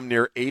to damn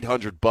near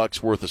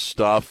 $800 worth of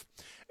stuff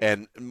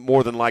and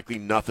more than likely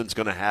nothing's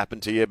going to happen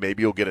to you,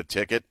 maybe you'll get a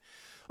ticket.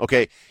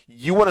 Okay,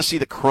 you want to see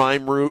the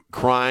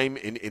crime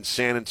in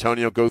San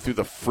Antonio go through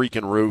the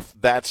freaking roof?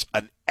 That's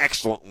an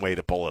excellent way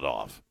to pull it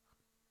off.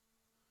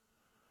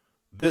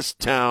 This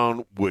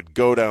town would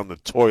go down the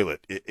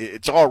toilet.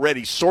 It's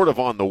already sort of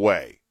on the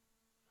way.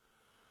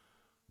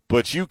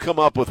 But you come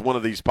up with one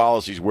of these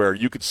policies where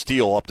you could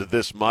steal up to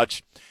this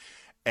much,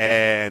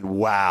 and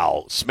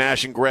wow,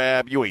 smash and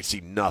grab, you ain't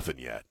seen nothing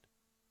yet.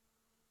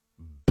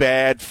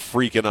 Bad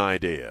freaking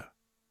idea.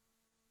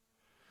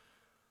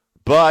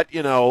 But,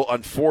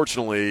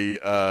 unfortunately,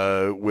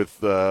 with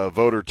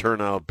voter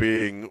turnout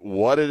being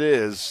what it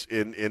is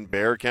in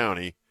Bexar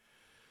County,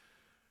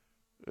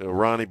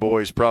 Ronnie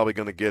Boy's probably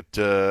going to get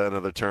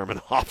another term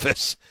in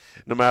office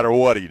no matter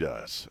what he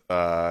does.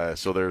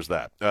 So there's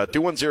that.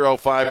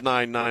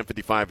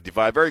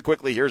 210-599-5555. Very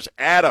quickly, here's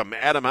Adam.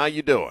 Adam, how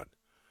you doing?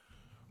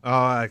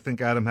 I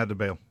think Adam had to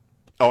bail.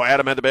 Oh,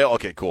 Adam had to bail?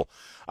 Okay, cool.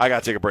 I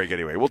got to take a break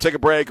anyway. We'll take a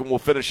break, and we'll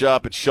finish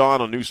up. It's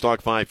Sean on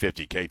Newstalk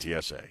 550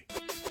 KTSA.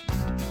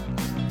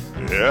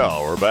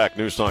 Yeah, we're back.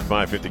 Newstalk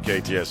 550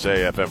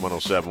 KTSA, FM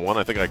 107.1.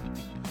 I think I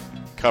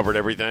covered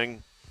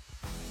everything.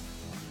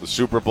 The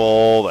Super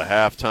Bowl, the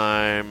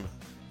halftime,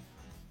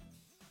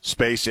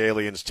 space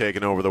aliens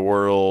taking over the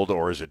world,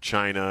 or is it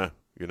China?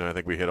 I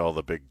think we hit all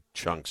the big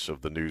chunks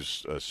of the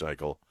news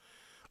cycle.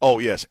 Oh,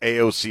 yes,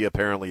 AOC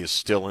apparently is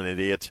still an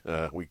idiot.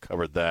 We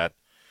covered that.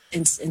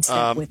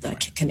 Instead with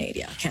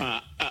Canada.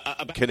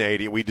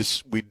 Canada. We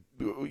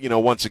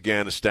once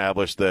again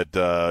established that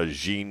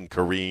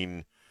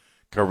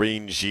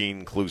Karine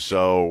Jean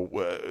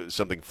Clouseau,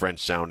 something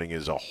French-sounding,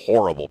 is a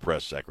horrible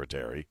press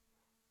secretary.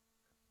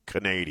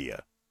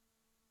 Canada.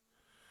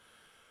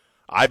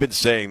 I've been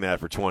saying that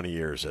for 20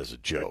 years as a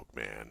joke,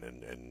 man,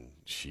 and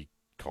she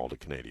called it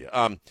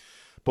Canada.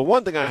 But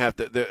one thing I have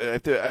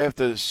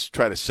to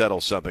try to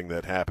settle something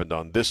that happened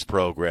on this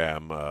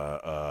program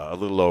a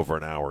little over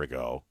an hour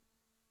ago.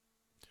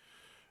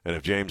 And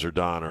if James or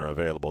Don are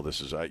available, this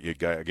is you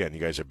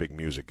guys are big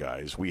music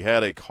guys. We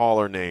had a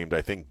caller named,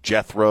 I think,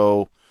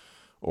 Jethro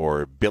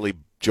or Billy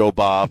Joe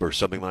Bob or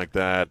something like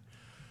that,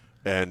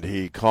 and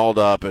he called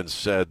up and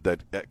said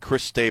that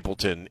Chris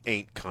Stapleton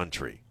ain't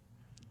country.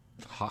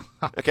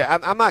 Okay,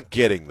 I'm not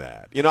getting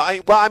that.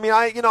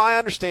 I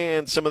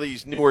understand some of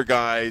these newer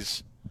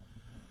guys.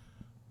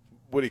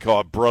 What do you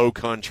call it, bro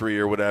country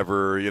or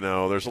whatever?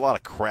 There's a lot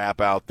of crap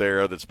out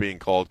there that's being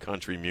called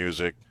country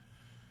music,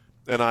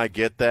 and I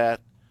get that.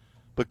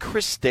 But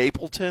Chris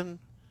Stapleton,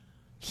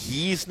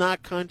 he's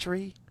not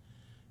country.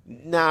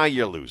 Now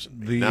you're losing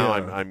me. Now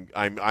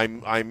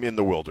I'm in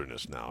the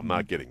wilderness now. I'm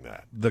not getting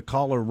that. The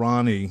caller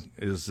Ronnie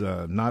is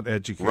not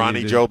educated.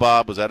 Ronnie Joe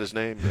Bob, was that his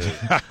name?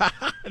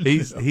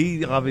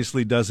 He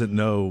obviously doesn't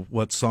know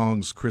what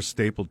songs Chris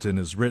Stapleton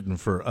has written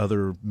for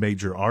other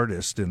major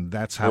artists, and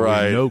that's how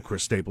we know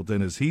Chris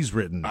Stapleton is he's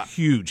written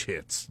huge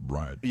hits.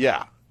 Right.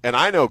 Yeah. And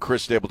I know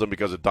Chris Stapleton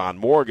because of Don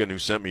Morgan, who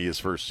sent me his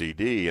first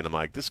CD, and I'm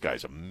like, this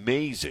guy's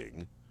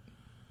amazing.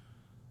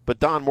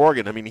 But Don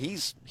Morgan, I mean,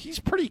 he's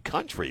pretty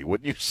country,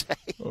 wouldn't you say?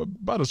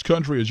 About as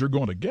country as you're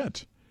going to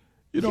get.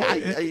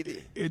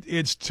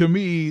 It's to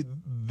me,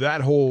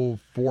 that whole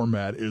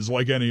format is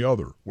like any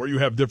other, where you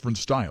have different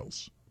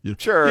styles. You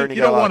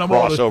don't want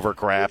crossover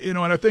crap. And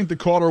I think the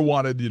caller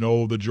wanted,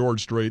 the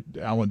George Strait,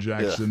 Alan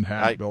Jackson,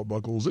 hat, belt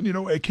buckles, and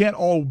it can't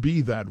all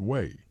be that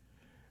way.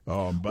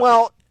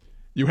 But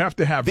you have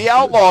to have the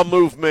outlaw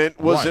movement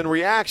was in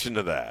reaction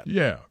to that.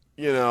 Yeah.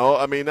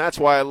 That's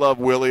why I love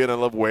Willie and I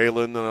love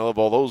Waylon and I love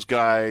all those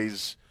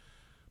guys.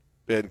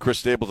 And Chris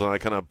Stapleton I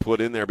kind of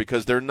put in there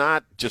because they're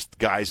not just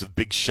guys with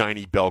big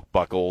shiny belt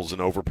buckles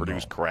and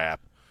overproduced crap.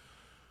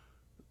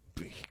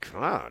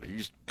 God,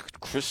 he's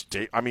Chris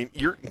Stapleton.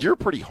 You're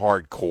pretty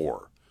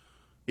hardcore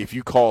if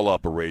you call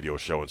up a radio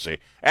show and say,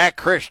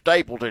 Chris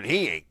Stapleton,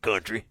 he ain't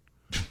country.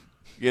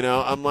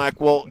 I'm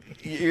like, well,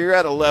 you're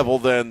at a level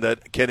then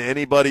that can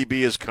anybody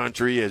be as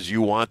country as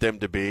you want them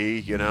to be,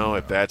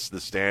 if that's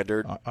the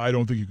standard? I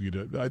don't think you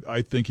could.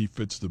 I think he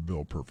fits the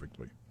bill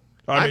perfectly.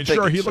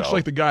 He looks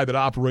like the guy that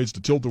operates the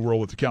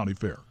Tilt-A-Whirl at the county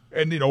fair.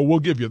 And, we'll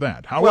give you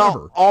that.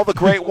 However, all the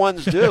great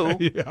ones do.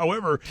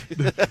 However,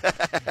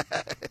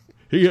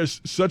 he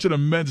has such an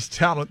immense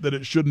talent that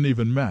it shouldn't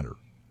even matter.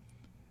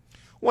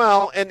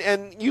 Well,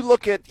 and you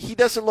look at, he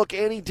doesn't look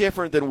any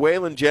different than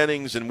Waylon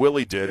Jennings and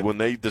Willie did when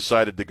they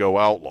decided to go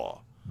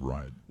outlaw.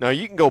 Right. Now,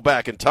 you can go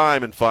back in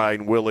time and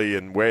find Willie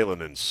and Waylon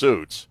in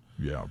suits.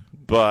 Yeah.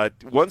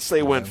 But once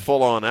they went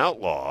full-on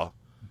outlaw,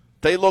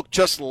 they look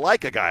just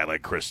like a guy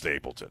like Chris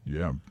Stapleton.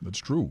 Yeah, that's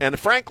true. And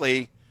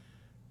frankly,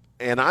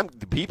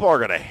 people are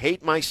going to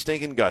hate my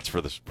stinking guts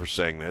for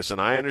saying this,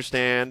 and I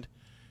understand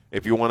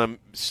if you want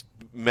to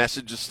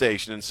message the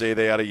station and say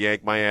they ought to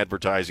yank my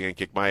advertising and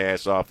kick my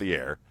ass off the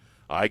air.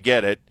 I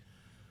get it.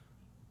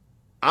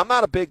 I'm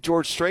not a big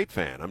George Strait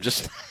fan. I'm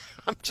just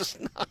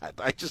not.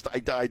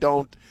 I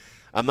don't.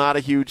 I'm not a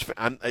huge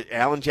fan.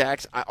 Alan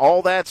Jackson.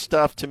 All that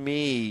stuff to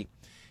me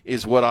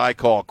is what I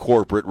call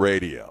corporate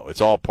radio.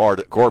 It's all part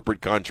of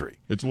corporate country.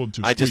 It's a little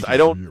too. I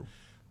don't.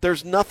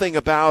 There's nothing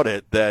about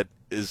it that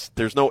is.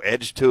 There's no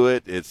edge to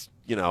it. It's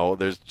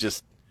There's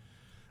just.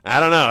 I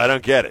don't know. I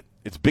don't get it.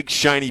 It's big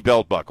shiny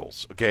belt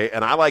buckles. Okay,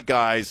 and I like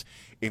guys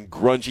in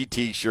grungy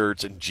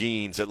T-shirts and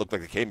jeans that look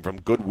like they came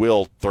from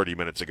Goodwill 30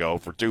 minutes ago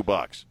for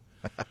 $2,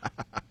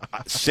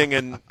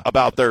 singing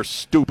about their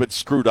stupid,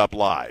 screwed-up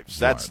lives.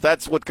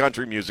 That's what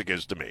country music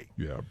is to me.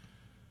 Yeah.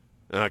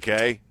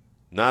 Okay?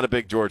 Not a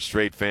big George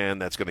Strait fan.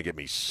 That's going to give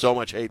me so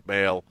much hate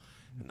mail,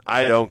 and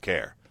I don't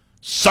care.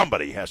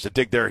 Somebody has to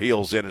dig their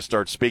heels in and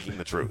start speaking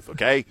the truth,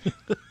 okay?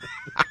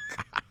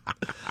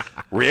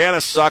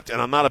 Rihanna sucked,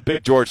 and I'm not a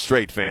big George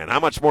Strait fan.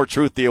 How much more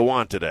truth do you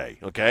want today,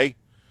 okay?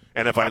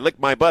 And if I licked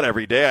my butt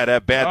every day, I'd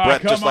have bad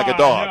breath just like a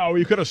dog. No,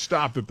 you could have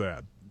stopped at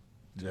that.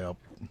 Yep.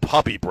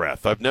 Puppy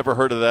breath. I've never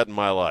heard of that in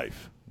my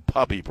life.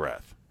 Puppy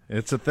breath.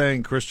 It's a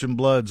thing. Christian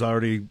Blood's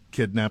already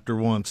kidnapped her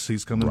once.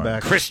 He's coming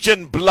back.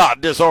 Christian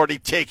Blood has already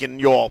taken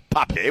your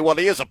puppy. Well,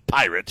 he is a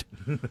pirate.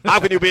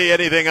 How can you be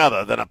anything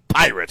other than a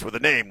pirate with a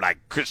name like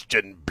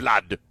Christian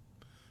Blood?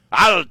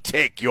 I'll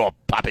take your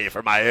puppy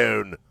for my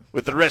own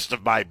with the rest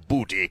of my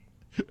booty.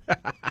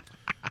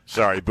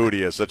 Sorry,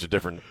 booty has such a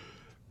different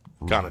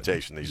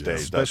connotation these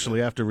days.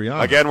 Especially after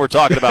Rihanna. Again, we're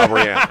talking about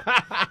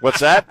Rihanna. What's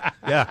that?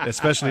 Yeah,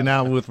 especially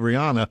now with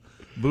Rihanna.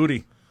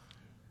 Booty.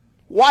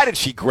 Why did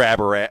she grab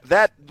her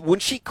when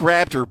she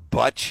grabbed her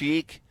butt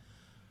cheek?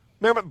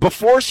 Remember,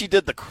 before she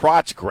did the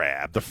crotch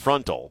grab, the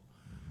frontal,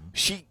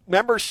 she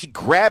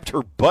grabbed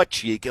her butt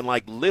cheek and,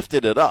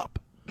 lifted it up.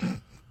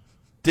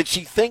 Did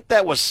she think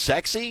that was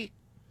sexy?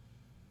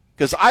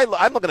 Because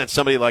I'm looking at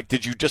somebody like,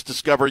 did you just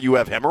discover you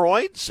have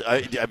hemorrhoids?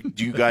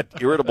 Do you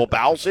got irritable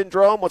bowel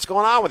syndrome? What's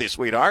going on with you,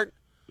 sweetheart?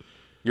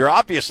 You're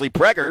obviously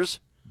preggers.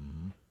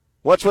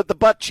 What's with the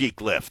butt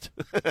cheek lift?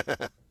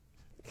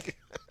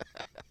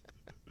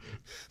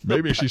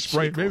 Maybe she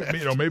sprained.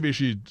 Maybe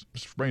she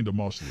sprained a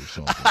muscle or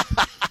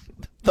something.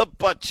 The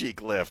butt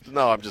cheek lift.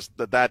 No, I'm just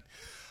that.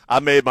 I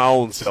made my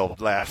own self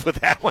laugh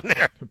with that one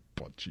there.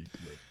 Butt cheek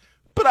lift.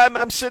 But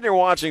I'm sitting here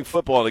watching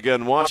football, and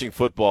again, watching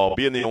football,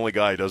 being the only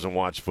guy who doesn't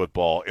watch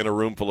football, in a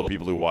room full of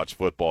people who watch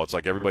football, it's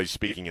like everybody's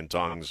speaking in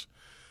tongues.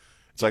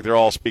 It's like they're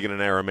all speaking in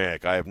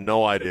Aramaic. I have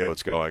no idea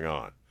what's going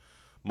on.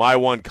 My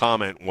one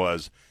comment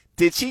was,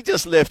 did she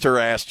just lift her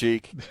ass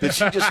cheek? Did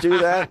she just do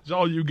that? That's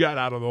all you got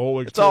out of the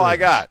whole experience. That's all I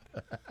got.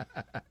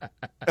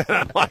 And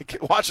I'm like,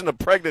 watching a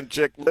pregnant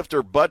chick lift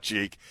her butt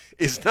cheek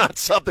is not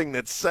something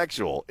that's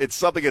sexual. It's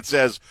something that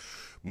says,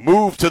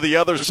 move to the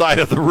other side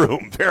of the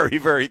room very,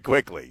 very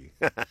quickly.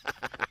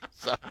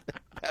 So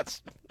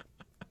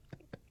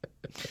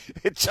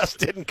it just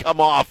didn't come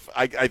off,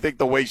 I think,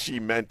 the way she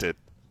meant it.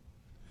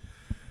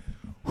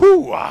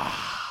 Whew.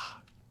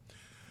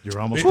 You're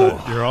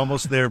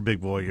almost there, big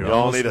boy. You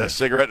all need a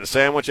cigarette and a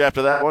sandwich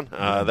after that one?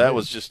 That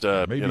was just,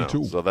 maybe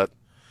two. So that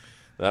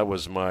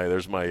was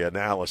there's my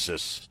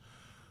analysis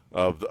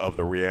of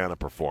the Rihanna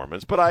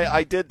performance. But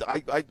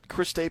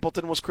Chris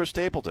Stapleton was Chris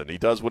Stapleton. He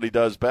does what he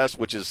does best,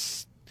 which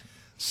is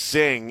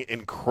sing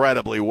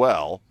incredibly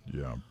well.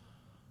 Yeah.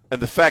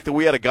 And the fact that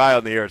we had a guy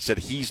on the air that said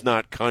he's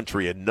not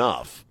country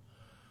enough,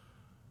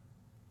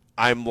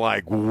 I'm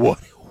like, what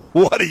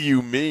do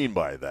you mean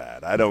by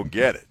that? I don't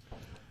get it.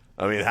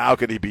 I mean, how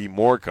could he be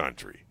more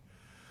country?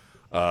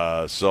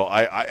 So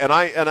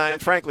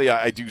frankly,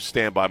 I do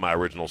stand by my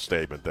original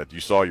statement that you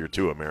saw your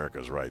two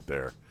Americas right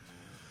there.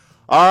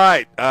 All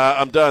right,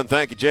 I'm done.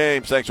 Thank you,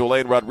 James. Thanks to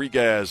Elaine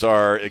Rodriguez,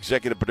 our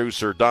executive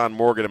producer, Don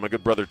Morgan, and my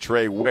good brother,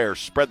 Trey Ware.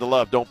 Spread the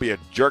love. Don't be a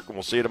jerk, and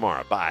we'll see you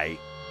tomorrow. Bye.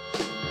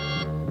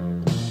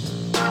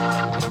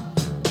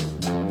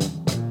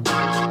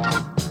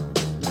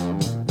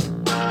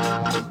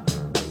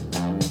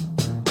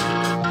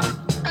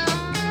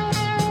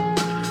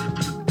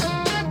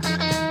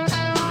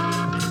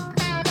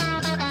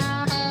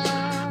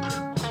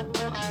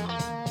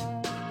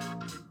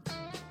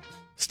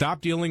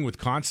 Stop dealing with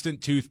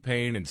constant tooth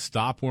pain and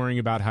stop worrying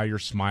about how your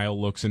smile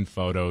looks in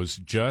photos.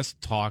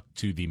 Just talk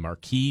to the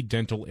Marquis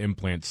Dental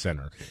Implant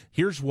Center.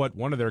 Here's what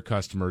one of their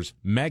customers,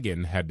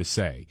 Megan, had to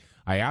say.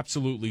 I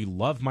absolutely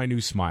love my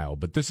new smile,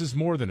 but this is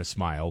more than a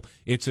smile.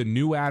 It's a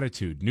new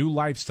attitude, new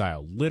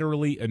lifestyle,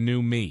 literally a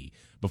new me.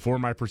 Before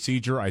my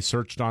procedure, I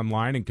searched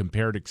online and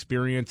compared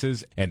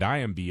experiences, and I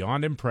am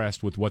beyond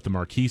impressed with what the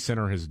Marquis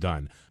Center has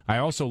done. I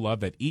also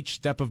love that each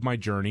step of my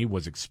journey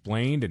was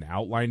explained and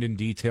outlined in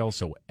detail,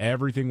 so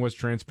everything was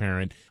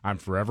transparent. I'm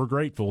forever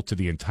grateful to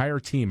the entire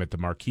team at the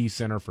Marquis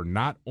Center for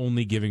not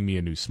only giving me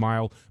a new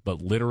smile,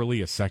 but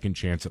literally a second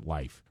chance at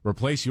life.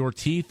 Replace your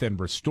teeth and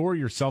restore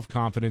your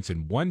self-confidence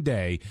in one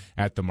day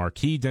at the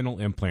Marquis Dental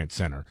Implant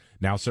Center.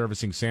 Now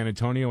servicing San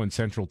Antonio and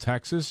Central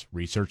Texas.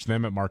 Research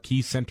them at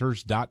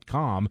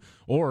marquiscenters.com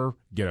or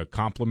get a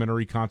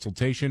complimentary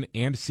consultation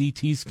and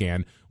CT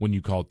scan when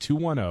you call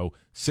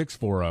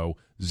 210-640-0000.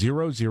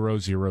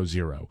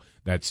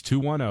 That's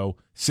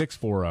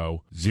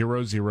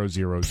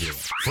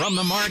 210-640-0000. From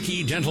the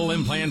Marquis Dental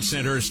Implant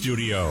Center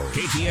studio,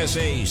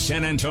 KTSA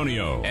San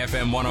Antonio,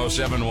 FM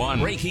 107.1.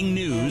 Breaking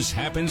news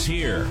happens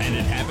here, and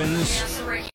it happens